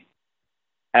currently,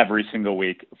 every single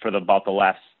week for about the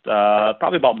last,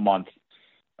 probably about month,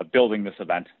 of building this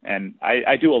event. And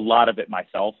I do a lot of it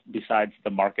myself, besides the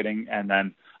marketing and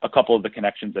then a couple of the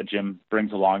connections that Jim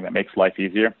brings along that makes life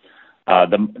easier.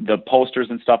 The posters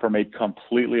and stuff are made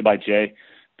completely by Jay,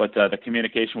 but the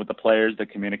communication with the players, the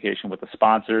communication with the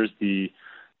sponsors, the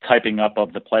typing up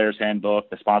of the player's handbook,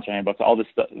 the sponsor handbooks, all this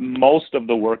stuff, most of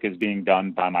the work is being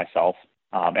done by myself.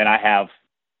 And I have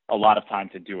a lot of time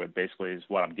to do it, basically, is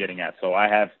what I'm getting at. So I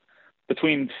have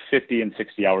between 50 and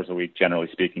 60 hours a week, generally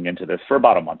speaking, into this for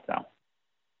about a month now.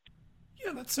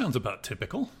 Yeah, that sounds about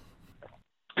typical.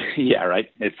 Yeah, right.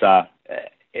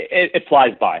 It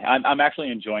flies by. I'm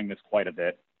actually enjoying this quite a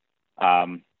bit.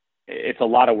 It's a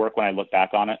lot of work when I look back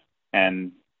on it,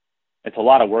 and it's a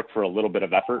lot of work for a little bit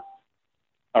of effort,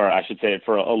 or I should say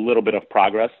for a little bit of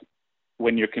progress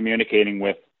when you're communicating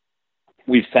with,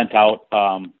 we've sent out,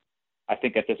 I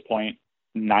think at this point,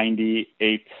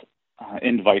 98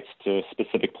 invites to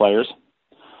specific players.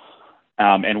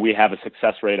 And we have a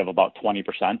success rate of about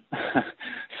 20%.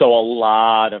 So a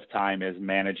lot of time is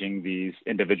managing these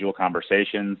individual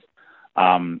conversations,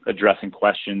 addressing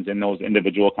questions in those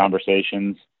individual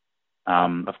conversations.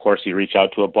 Of course, you reach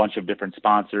out to a bunch of different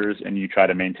sponsors and you try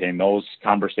to maintain those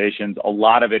conversations. A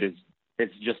lot of it's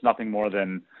just nothing more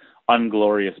than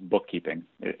unglorious bookkeeping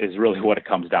is really what it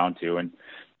comes down to. And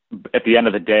at the end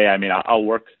of the day, I mean, I'll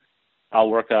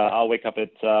wake up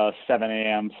at 7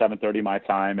 a.m., 7:30 my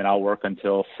time, and I'll work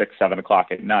until 6, 7 o'clock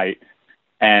at night.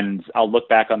 And I'll look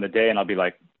back on the day and I'll be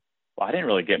like, well, I didn't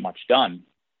really get much done,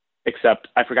 except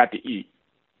I forgot to eat.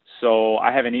 So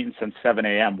I haven't eaten since 7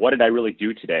 a.m. What did I really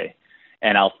do today?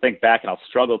 And I'll think back and I'll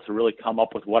struggle to really come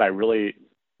up with what I really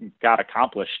got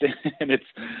accomplished. And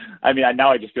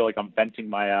now I just feel like I'm venting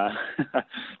my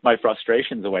my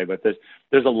frustrations away. But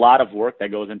there's a lot of work that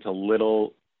goes into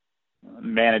little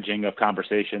managing of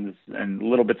conversations and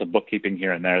little bits of bookkeeping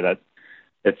here and there. That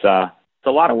it's a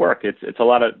lot of work. It's a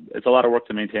lot of work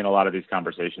to maintain a lot of these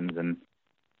conversations and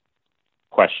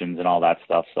questions and all that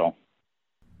stuff. So,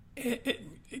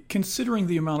 considering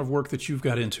the amount of work that you've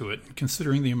got into it,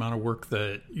 considering the amount of work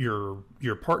that your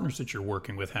partners that you're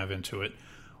working with have into it,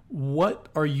 what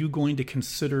are you going to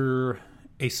consider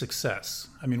a success?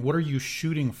 I mean, what are you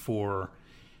shooting for?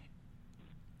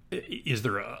 Is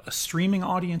there a streaming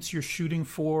audience you're shooting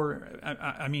for?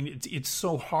 I mean, it's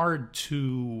so hard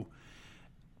to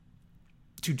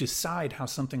decide how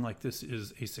something like this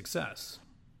is a success.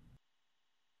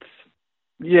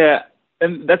 Yeah,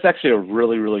 and that's actually a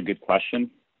really, really good question.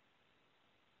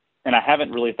 And I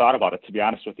haven't really thought about it, to be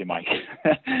honest with you, Mike.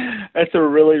 That's a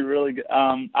really, really good.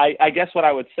 I guess what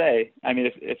I would say, I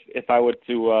mean, if I were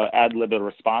to ad-lib a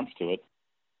response to it,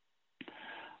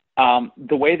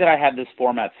 the way that I have this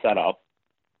format set up,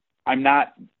 I'm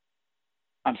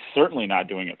certainly not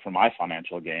doing it for my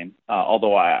financial gain.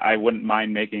 Although I wouldn't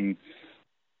mind making.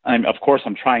 Of course,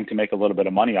 I'm trying to make a little bit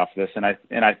of money off this, and I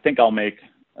think I'll make.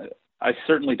 I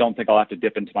certainly don't think I'll have to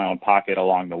dip into my own pocket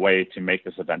along the way to make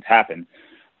this event happen.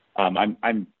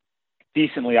 I'm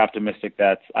decently optimistic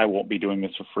that I won't be doing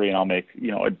this for free, and I'll make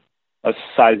a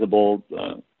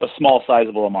small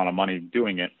sizable amount of money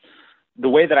doing it. The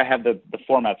way that I have the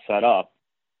format set up,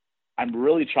 I'm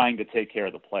really trying to take care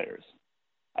of the players.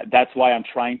 That's why I'm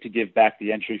trying to give back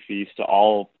the entry fees to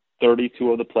all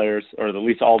 32 of the players, or at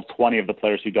least all 20 of the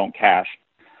players who don't cash.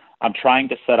 I'm trying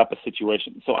to set up a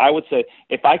situation. So I would say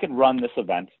if I could run this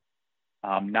event,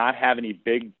 not have any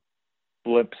big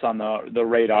blips on the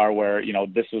radar where,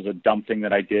 this was a dumb thing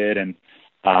that I did. And,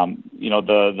 I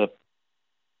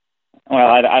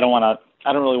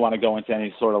don't really want to go into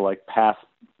any sort of like past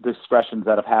discretions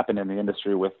that have happened in the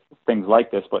industry with things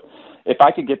like this. But if I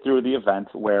could get through the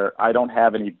event where I don't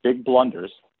have any big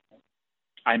blunders,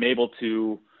 I'm able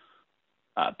to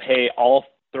pay all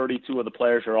 32 of the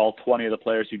players or all 20 of the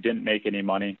players who didn't make any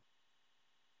money,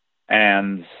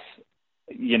 and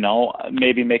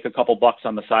maybe make a couple bucks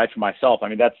on the side for myself. I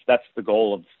mean, that's the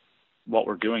goal of what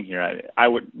we're doing here. I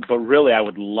would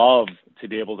love to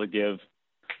be able to give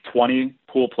 20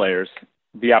 pool players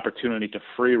the opportunity to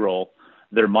free roll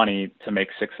their money to make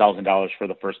 $6,000 for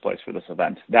the first place for this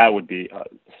event. That would be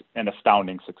an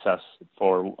astounding success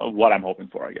for what I'm hoping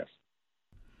for, I guess.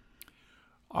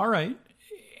 All right.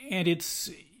 And it's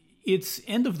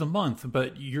end of the month,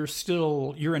 but you're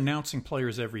announcing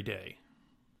players every day.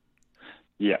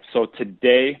 Yeah. So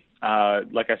today,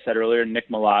 like I said earlier, Nick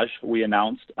Milaj, we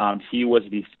announced, he was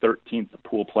the 13th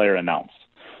pool player announced.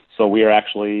 So we are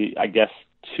actually, I guess,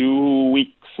 2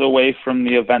 weeks away from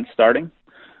the event starting,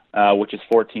 which is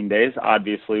 14 days.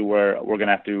 Obviously, we're going to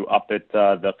have to up it,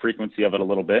 the frequency of it a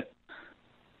little bit,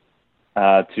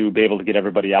 to be able to get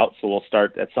everybody out. So we'll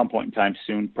start at some point in time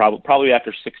soon. Probably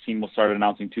after 16, we'll start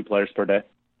announcing 2 players per day.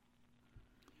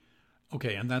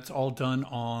 Okay, and that's all done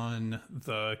on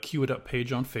the Cue It Up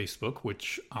page on Facebook,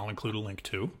 which I'll include a link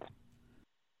to.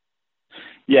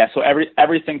 Yeah, so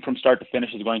everything from start to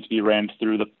finish is going to be ran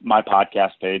through my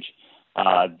podcast page.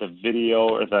 The video,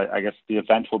 or the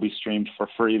event will be streamed for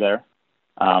free there.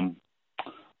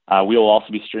 We will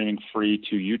also be streaming free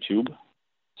to YouTube,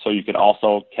 so you could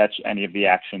also catch any of the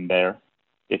action there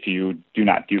if you do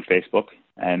not do Facebook.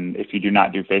 And if you do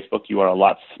not do Facebook, you are a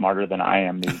lot smarter than I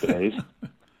am these days.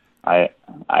 I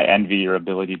envy your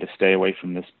ability to stay away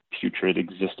from this putrid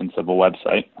existence of a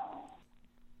website.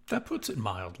 That puts it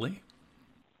mildly.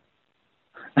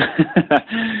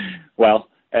 Well,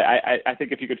 I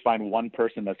think if you could find one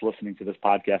person that's listening to this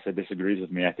podcast that disagrees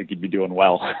with me, I think you'd be doing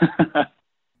well.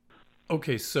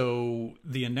 Okay, so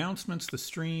the announcements, the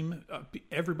stream,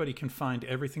 everybody can find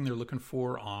everything they're looking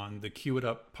for on the Cue It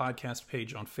Up podcast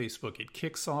page on Facebook. It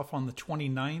kicks off on the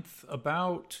 29th.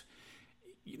 About,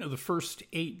 the first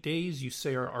 8 days you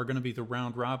say are going to be the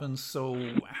round robins.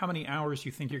 So how many hours do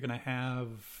you think you're going to have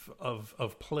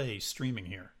of play streaming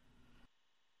here?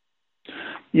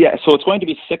 Yeah, so it's going to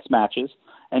be 6 matches,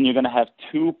 and you're going to have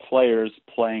 2 players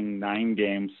playing 9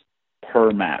 games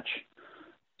per match.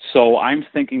 So I'm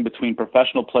thinking between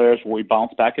professional players where we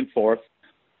bounce back and forth.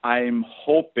 I'm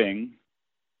hoping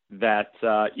that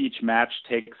each match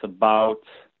takes I'm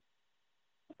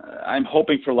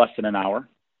hoping for less than an hour.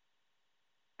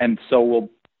 And so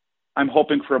I'm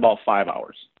hoping for about 5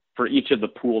 hours for each of the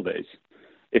pool days.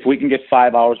 If we can get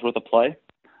 5 hours worth of play,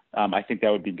 I think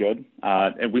that would be good.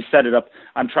 And we set it up.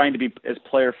 I'm trying to be as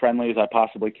player friendly as I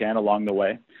possibly can along the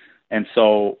way. And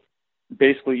so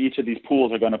basically each of these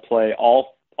pools are going to play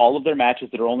all of their matches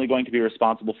that are only going to be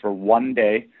responsible for 1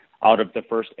 day out of the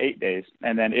first 8 days.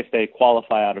 And then if they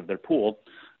qualify out of their pool,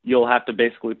 you'll have to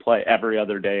basically play every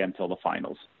other day until the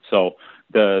finals. So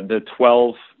the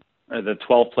 12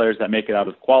 players that make it out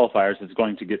of qualifiers is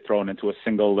going to get thrown into a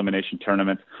single elimination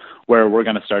tournament where we're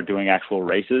going to start doing actual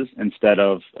races instead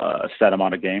of a set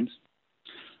amount of games.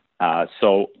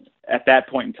 So at that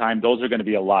point in time, those are going to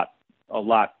be a lot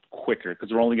quicker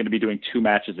because we're only going to be doing 2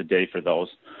 matches a day for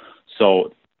those.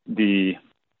 So the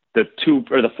 2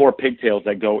 or the 4 pigtails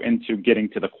that go into getting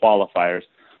to the qualifiers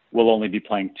will only be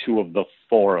playing 2 of the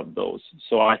 4 of those.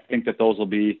 So I think that those will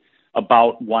be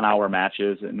about 1 hour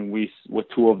matches, and with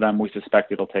 2 of them, we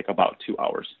suspect it'll take about 2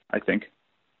 hours, I think.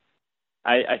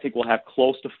 I think we'll have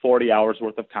close to 40 hours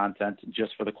worth of content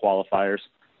just for the qualifiers.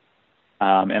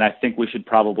 And I think we should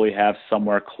probably have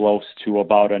somewhere close to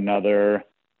about another,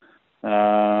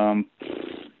 I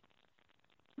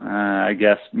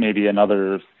guess maybe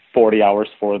another 40 hours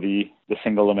for the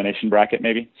single elimination bracket,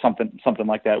 maybe something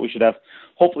like that. We should have,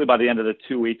 hopefully by the end of the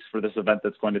 2 weeks for this event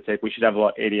that's going to take, we should have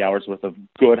about 80 hours worth of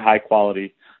good, high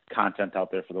quality content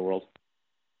out there for the world.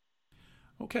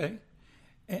 Okay.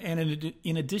 And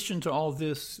in addition to all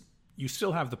this, you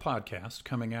still have the podcast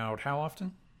coming out. How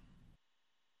often?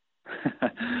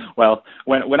 Well,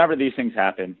 whenever these things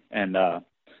happen, and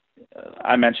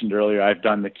I mentioned earlier, I've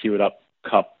done the Cue It Up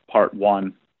Cup Part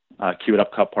 1, Cue It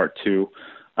Up Cup Part 2.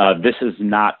 This is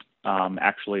not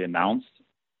actually announced,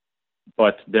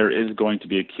 but there is going to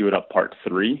be a Cue It Up Part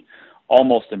 3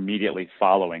 almost immediately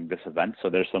following this event. So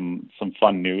there's some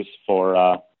fun news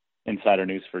for insider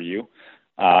news for you.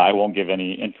 I won't give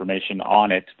any information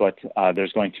on it, but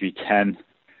there's going to be 10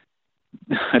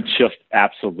 just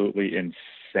absolutely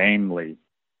insanely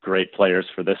great players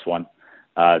for this one.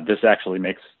 This actually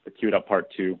makes the Cue It Up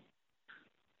Part 2.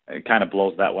 It kind of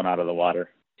blows that one out of the water.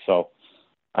 So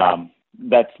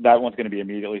that one's going to be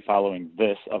immediately following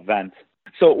this event.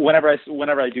 So whenever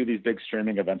I do these big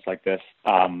streaming events like this,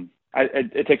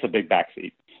 it takes a big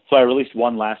backseat. So I released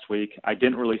one last week. I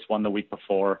didn't release one the week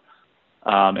before.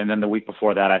 And then the week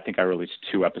before that, I think I released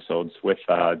 2 episodes with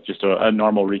just a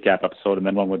normal recap episode and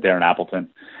then one with Darren Appleton.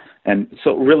 And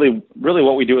so really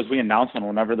what we do is we announce one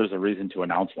whenever there's a reason to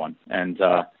announce one. And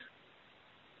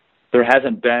there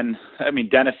hasn't been,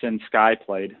 Dennis and Sky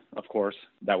played, of course.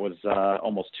 That was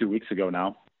almost 2 weeks ago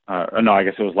now. No, I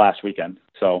guess it was last weekend.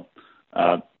 So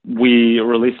we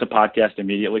released a podcast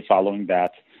immediately following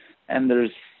that. And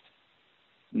there's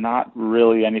not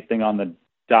really anything on the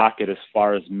docket as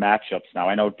far as matchups now.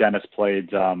 I know Dennis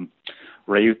played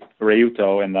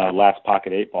Ryuto in the last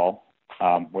Pocket 8 Ball,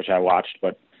 which I watched,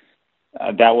 but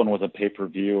that one was a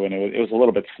pay-per-view, and it was a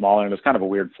little bit smaller, and it was kind of a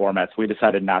weird format, so we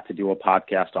decided not to do a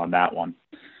podcast on that one.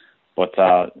 But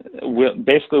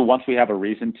basically, once we have a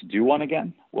reason to do one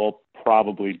again, we'll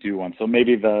probably do one. So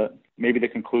maybe the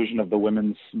conclusion of the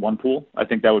women's one pool, I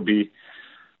think that would be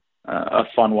a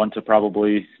fun one to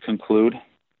probably conclude.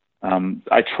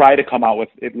 I try to come out with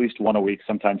at least one a week,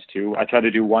 sometimes 2. I try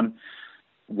to do one,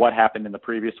 what happened in the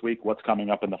previous week, what's coming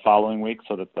up in the following week,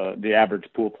 so that the average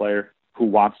pool player who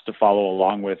wants to follow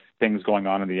along with things going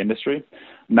on in the industry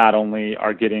not only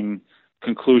are getting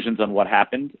conclusions on what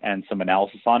happened and some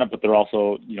analysis on it, but they're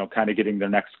also, kind of getting their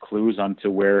next clues onto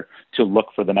where to look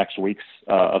for the next week's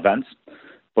events.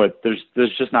 But there's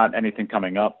just not anything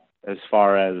coming up as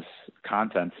far as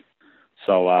content.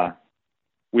 So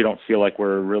we don't feel like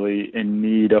we're really in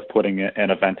need of putting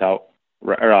an event out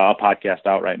or a podcast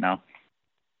out right now.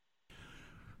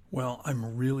 Well,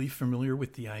 I'm really familiar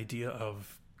with the idea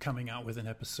of coming out with an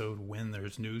episode when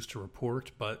there's news to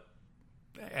report, but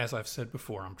as I've said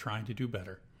before, I'm trying to do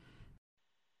better.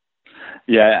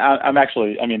 Yeah, I'm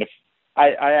actually, I mean, if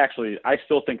I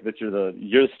still think that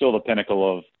you're still the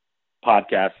pinnacle of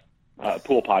podcast,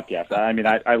 pool podcast. I mean,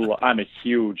 I'm a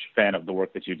huge fan of the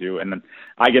work that you do, and then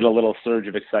I get a little surge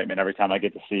of excitement every time I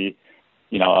get to see,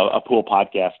 a pool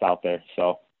podcast out there.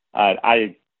 So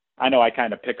I know I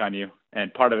kind of pick on you,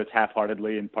 and part of it's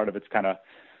half-heartedly, and part of it's kind of,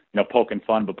 poking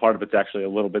fun, but part of it's actually a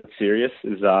little bit serious.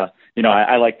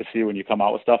 I like to see when you come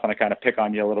out with stuff, and I kind of pick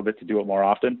on you a little bit to do it more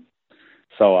often.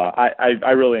 So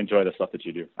I really enjoy the stuff that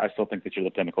you do. I still think that you're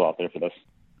the pinnacle out there for this.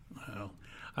 Well,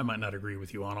 I might not agree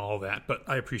with you on all that, but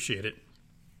I appreciate it.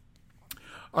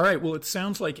 All right. Well, it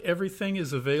sounds like everything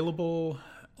is available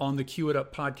on the Cue It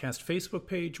Up podcast Facebook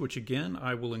page, which again,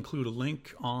 I will include a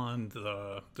link on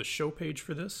the show page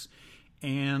for this.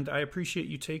 And I appreciate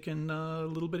you taking a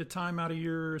little bit of time out of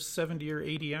your 70 or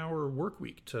 80 hour work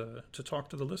week to talk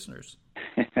to the listeners.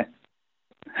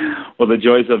 Well, the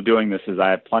joys of doing this is I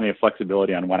have plenty of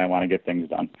flexibility on when I want to get things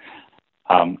done.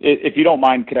 If you don't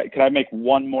mind, could I make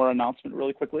one more announcement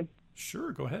really quickly?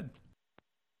 Sure, go ahead.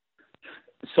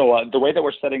 So the way that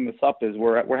we're setting this up is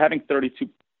we're having 32.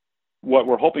 What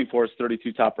we're hoping for is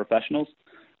 32 top professionals.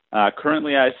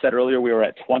 Currently, I said earlier we were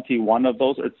at 22 of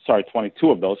those,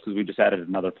 because we just added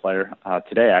another player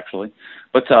today, actually.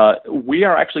 But we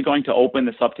are actually going to open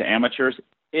this up to amateurs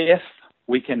if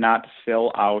we cannot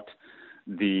fill out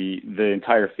the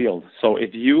entire field. So if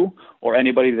you or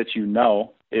anybody that you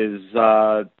know is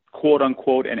quote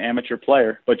unquote an amateur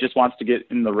player, but just wants to get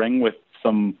in the ring with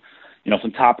some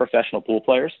top professional pool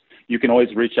players, you can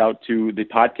always reach out to the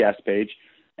podcast page.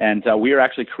 And we are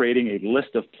actually creating a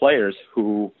list of players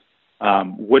who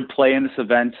would play in this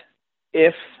event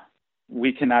if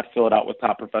we cannot fill it out with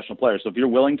top professional players. So if you're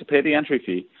willing to pay the entry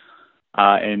fee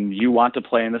and you want to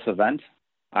play in this event,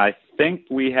 I think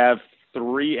we have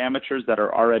 3 amateurs that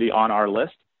are already on our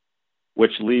list,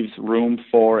 which leaves room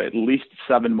for at least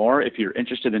 7 more. If you're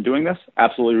interested in doing this,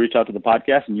 absolutely reach out to the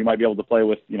podcast, and you might be able to play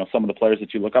with some of the players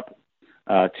that you look up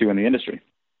to in the industry.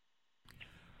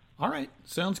 All right,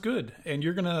 sounds good. And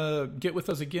you're going to get with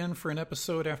us again for an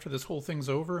episode after this whole thing's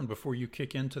over and before you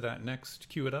kick into that next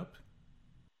Cue It Up?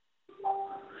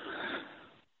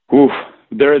 Oof.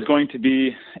 There is going to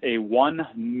be a 1,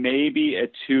 maybe a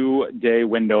 2-day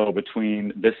window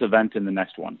between this event and the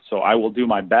next one. So I will do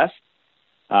my best.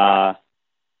 I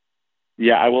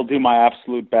will do my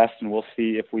absolute best, and we'll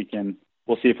see if we can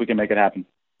make it happen.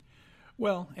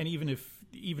 Well, and even if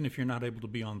you're not able to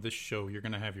be on this show, you're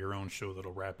going to have your own show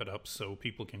that'll wrap it up so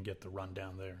people can get the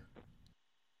rundown there.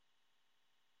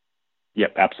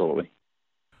 Yep, absolutely.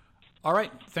 All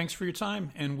right. Thanks for your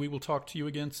time, and we will talk to you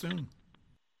again soon.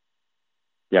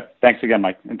 Yep. Thanks again,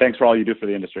 Mike. And thanks for all you do for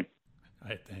the industry. All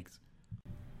right. Thanks.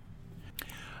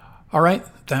 All right.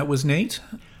 That was Nate.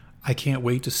 I can't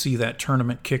wait to see that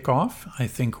tournament kick off. I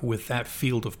think with that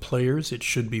field of players, it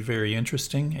should be very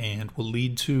interesting and will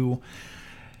lead to,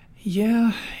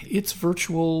 it's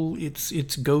virtual,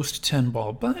 it's ghost 10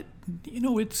 ball, but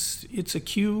it's a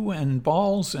cue and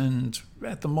balls, and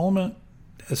at the moment,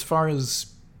 as far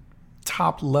as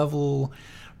top level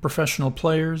professional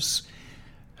players,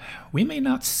 we may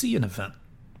not see an event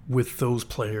with those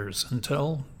players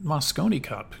until Mosconi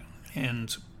Cup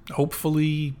and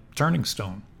hopefully Turning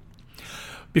Stone.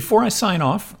 Before I sign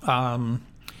off,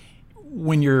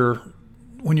 when you're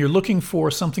looking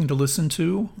for something to listen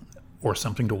to or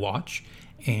something to watch,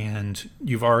 and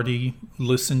you've already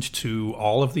listened to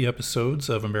all of the episodes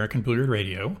of American Billiard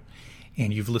Radio,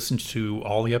 and you've listened to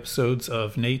all the episodes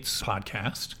of Nate's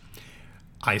podcast,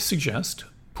 I suggest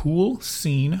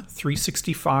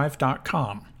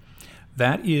poolscene365.com.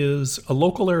 That is a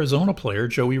local Arizona player,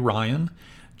 Joey Ryan.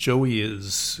 Joey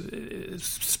is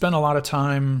spent a lot of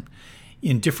time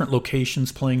in different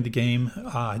locations playing the game.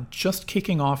 Just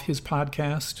kicking off his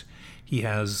podcast, he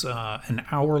has an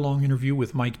hour-long interview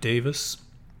with Mike Davis.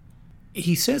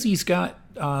 He says he's got,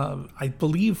 I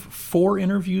believe, 4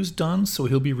 interviews done, so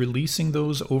he'll be releasing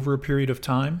those over a period of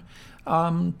time.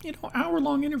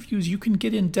 Hour-long interviews, you can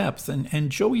get in depth,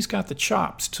 and Joey's got the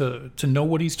chops to know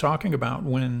what he's talking about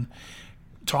when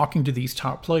talking to these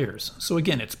top players. So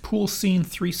again, it's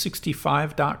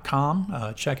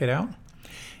poolscene365.com. Check it out.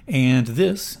 And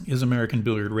this is American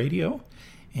Billiard Radio,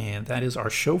 and that is our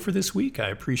show for this week. I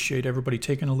appreciate everybody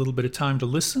taking a little bit of time to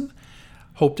listen.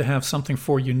 Hope to have something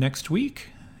for you next week.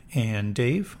 And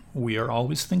Dave, we are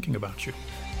always thinking about you.